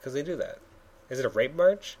 Because they do that. Is it a rape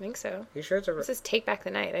march? I think so. Are you sure it's a rape? This is Take Back the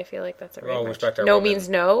Night. I feel like that's a rape march. Respect our no women. Means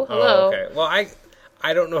no. Hello. Oh, okay. Well,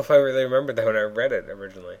 I don't know if I really remembered that when I read it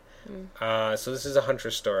originally. So this is a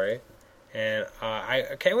Huntress story, and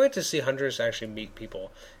I can't wait to see Huntress actually meet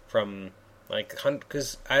people from,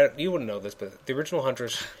 because you wouldn't know this, but the original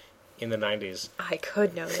Huntress in the 90s. I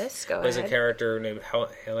could know this. Go ahead. Was a character named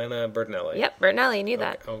Helena Bertinelli. Yep, Bertinelli, knew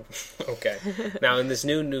that. Oh, okay. Now, in this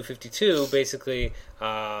new 52, basically,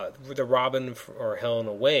 the Robin, or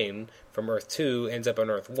Helena Wayne, from Earth 2, ends up on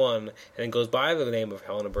Earth 1, and then goes by the name of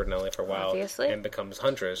Helena Bertinelli for a while. Obviously. And becomes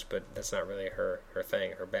Huntress, but that's not really her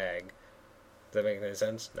thing, her bag. Does that make any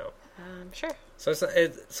sense? No. Sure. So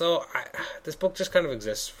this book just kind of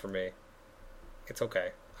exists for me. It's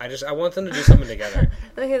okay. I want them to do something together.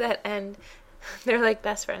 Look at that end. They're like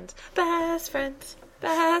best friends. Best friends.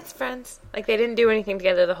 Best friends. Like they didn't do anything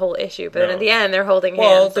together the whole issue, but then at the end they're holding hands.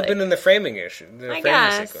 Well, they've been in the framing issue. I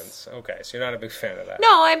guess. Sequence. Okay, so you're not a big fan of that.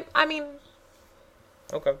 No, I mean...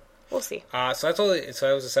 Okay. We'll see. So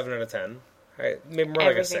that was a 7 out of 10. Right, maybe more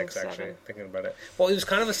like a 6, actually, thinking about it. Well, it was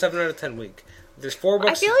kind of a 7 out of 10 week. There's 4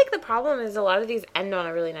 books. I feel like the problem is a lot of these end on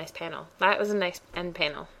a really nice panel. That was a nice end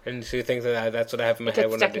panel. And so you think that's what I have in my head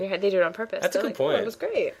when stuck in your head. They do it on purpose. That's a good point. It was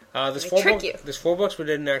great. There's 4 books we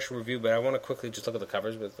didn't actually review, but I want to quickly just look at the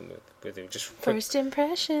covers with you. Just first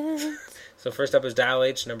impressions. So first up is Dial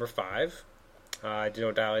H number 5. Do you know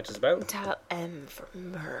what Dial H is about? Dial M for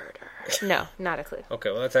murder. No, not a clue. Okay,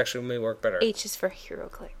 well that's actually may work better. H is for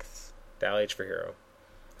HeroClix. Dial H for hero.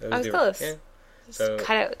 I was close. Yeah. So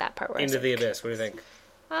cut out that part where Into the Abyss. What do you think?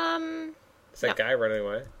 Is that guy running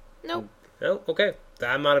away? Nope. No? Okay.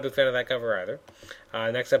 I'm not a big fan of that cover either.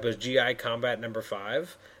 Next up is G.I. Combat number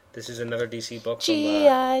 5. This is another DC book.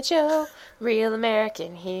 G.I. Joe, Real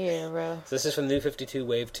American Hero. So this is from the New 52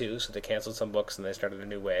 Wave 2, so they canceled some books and they started a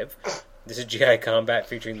new wave. This is G.I. Combat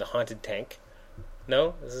featuring the Haunted Tank.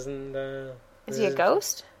 No? This isn't... is he a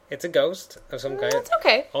ghost? It's a ghost of some kind. It's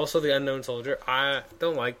okay. Also the Unknown Soldier. I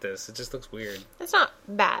don't like this. It just looks weird. It's not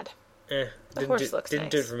bad. The horse looks nice.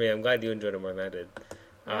 Didn't do it for me. I'm glad you enjoyed it more than I did.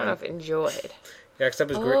 I don't know if enjoyed. Next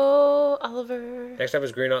up is Oliver. Next up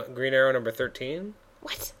is Green Arrow number 13.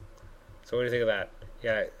 What? So what do you think of that?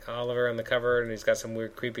 Yeah, Oliver on the cover, and he's got some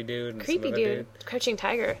weird creepy dude. And creepy some dude. Crouching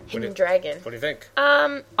Tiger. Hidden Dragon. What do you think?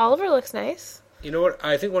 Oliver looks nice. You know what?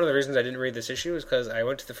 I think one of the reasons I didn't read this issue is because I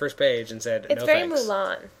went to the first page and said, it's no very thanks.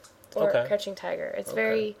 Mulan. Or Crouching Tiger. It's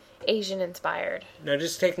very Asian-inspired. Now,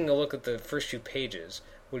 just taking a look at the first few pages,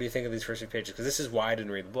 what do you think of these first few pages? Because this is why I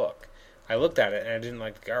didn't read the book. I looked at it, and I didn't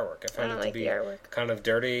like the artwork. I found it to be kind of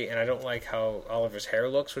dirty, and I don't like how Oliver's hair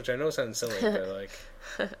looks, which I know sounds silly, but like...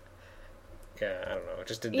 Yeah, I don't know. It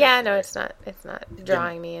just didn't do it for me. It's not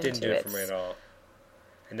drawing me into it. Didn't do it for me at all.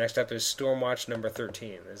 And next up is Stormwatch number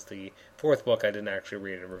 13. It's the 4th book I didn't actually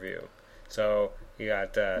read and review. So... You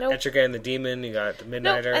got Etrigan the Demon, you got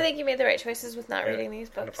Midnighter. No, I think you made the right choices with not reading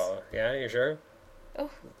these books. Yeah, you sure?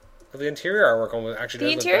 Oh. Well, the interior artwork almost actually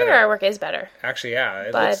does look better. The interior artwork is better. Actually,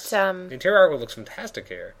 yeah. But the interior artwork looks fantastic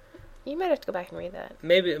here. You might have to go back and read that.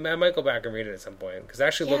 Maybe. I might go back and read it at some point. Because it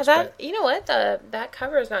actually looks better. You know what? That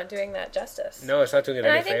cover is not doing that justice. No, it's not doing it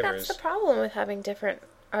any favors. And I think that's the problem with having different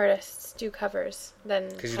artists do covers than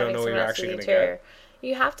because you don't know what you're actually going to get.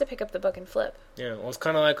 You have to pick up the book and flip. Yeah, well, it's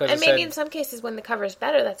kind of like what and maybe in some cases when the cover's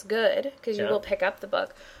better, that's good because you will pick up the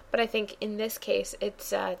book. But I think in this case, it's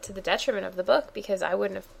to the detriment of the book because I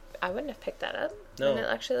wouldn't have picked that up. No. And it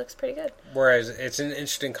actually looks pretty good. Whereas it's an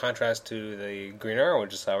interesting contrast to the Green Arrow,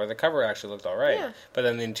 which is where the cover actually looked all right. Yeah. But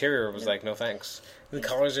then the interior was like, no thanks. The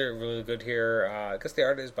colors are really good here. I guess the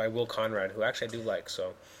art is by Will Conrad, who actually I do like.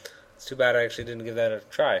 So it's too bad I actually didn't give that a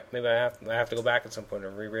try. Maybe I have to go back at some point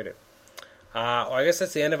and reread it. Well, I guess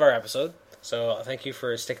that's the end of our episode. So thank you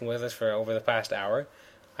for sticking with us for over the past hour.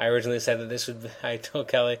 I originally said that this would be, I told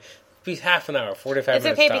Kelly, be half an hour, 45 minutes.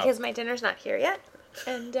 It's okay because my dinner's not here yet.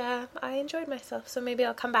 And I enjoyed myself. So maybe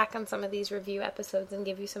I'll come back on some of these review episodes and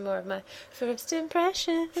give you some more of my first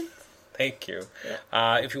impressions. Thank you.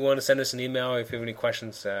 Yeah. If you want to send us an email, if you have any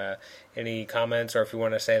questions, any comments, or if you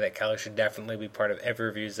want to say that Kelly should definitely be part of every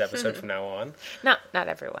reviews episode from now on. Not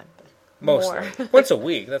everyone. Mostly. Once a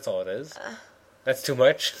week, that's all it is. That's too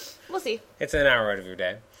much. We'll see. It's an hour out of your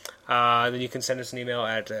day. Then you can send us an email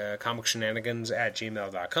at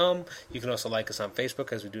comicshenanigans@gmail.com. You can also like us on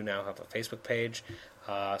Facebook, as we do now have a Facebook page.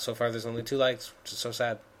 So far, there's only 2 likes, which is so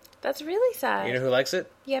sad. That's really sad. You know who likes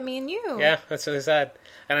it? Yeah, me and you. Yeah, that's really sad.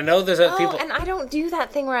 And I know there's people... and I don't do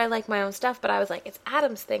that thing where I like my own stuff, but I was like, it's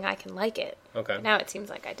Adam's thing, I can like it. Okay. Now it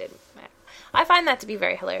seems like I didn't. I find that to be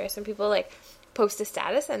very hilarious when people, like... post a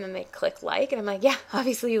status and then they click like and I'm like, yeah,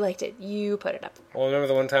 obviously you liked it. You put it up. Well, I remember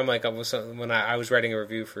the one time when I was writing a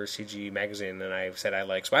review for CG Magazine and I said I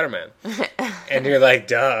like Spider-Man. And you're like,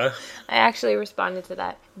 duh. I actually responded to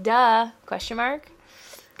that. Duh? ? Because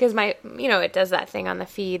it does that thing on the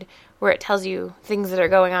feed where it tells you things that are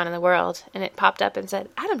going on in the world and it popped up and said,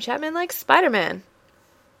 Adam Chapman likes Spider-Man.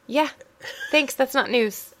 Yeah. Thanks, that's not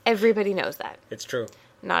news. Everybody knows that. It's true.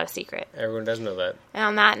 Not a secret. Everyone does know that. And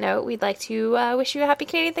on that note, we'd like to wish you a happy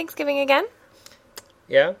Canadian Thanksgiving again.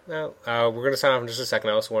 Yeah. No, we're going to sign off in just a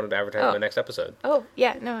second. I also wanted to advertise my next episode. Oh,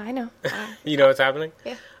 yeah. No, I know. You know what's happening?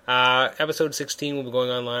 Yeah. Episode 16 will be going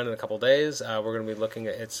online in a couple days. We're going to be looking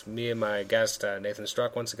at, it's me and my guest, Nathan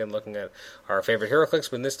Struck, once again looking at our favorite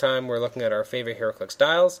HeroClix, but this time we're looking at our favorite HeroClix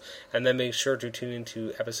styles, and then make sure to tune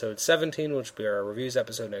into episode 17, which will be our reviews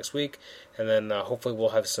episode next week, and then hopefully we'll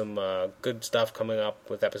have some good stuff coming up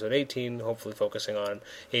with episode 18, hopefully focusing on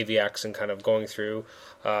AVX and kind of going through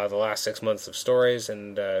the last 6 months of stories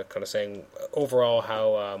and kind of saying overall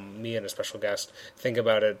how me and a special guest think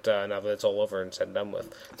about it now that it's all over and said and done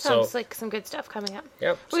with. Sounds like some good stuff coming up.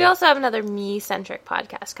 Yep. We also have another me-centric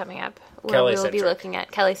podcast coming up. Where we'll be looking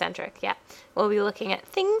at Kelly-centric, yeah. We'll be looking at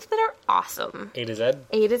things that are awesome. A to Z?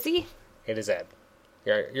 A to Z? A to Z.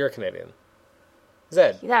 You're a Canadian.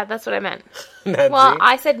 Z. Yeah, that's what I meant. Well,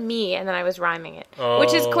 I said me, and then I was rhyming it. Oh.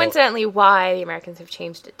 Which is coincidentally why the Americans have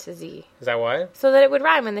changed it to Z. Is that why? So that it would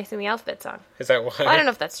rhyme when they sing the alphabet song. Is that why? Well, I don't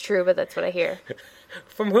know if that's true, but that's what I hear.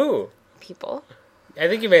 From who? People. I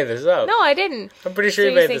think you made this up. No, I didn't. I'm pretty sure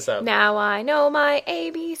you made this up. Now I know my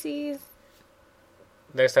ABCs.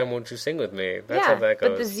 Next time, won't you sing with me? That's how that goes.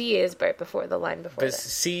 But the Z is right before the line before the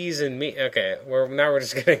C's and me. Okay, we're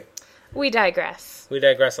just kidding. We digress. We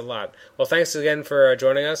digress a lot. Well, thanks again for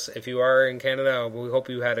joining us. If you are in Canada, we hope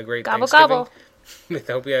you had a great Thanksgiving. Gobble. We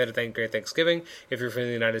hope you had a great Thanksgiving. If you're from the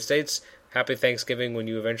United States, happy Thanksgiving when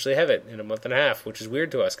you eventually have it in a month and a half, which is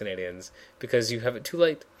weird to us Canadians because you have it too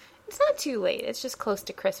late. It's not too late. It's just close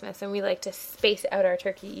to Christmas, and we like to space out our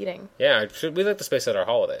turkey eating. Yeah, we like to space out our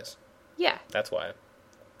holidays. Yeah. That's why.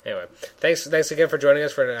 Anyway, thanks again for joining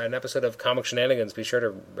us for an episode of Comic Shenanigans. Be sure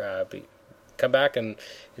to come back and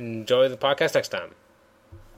enjoy the podcast next time.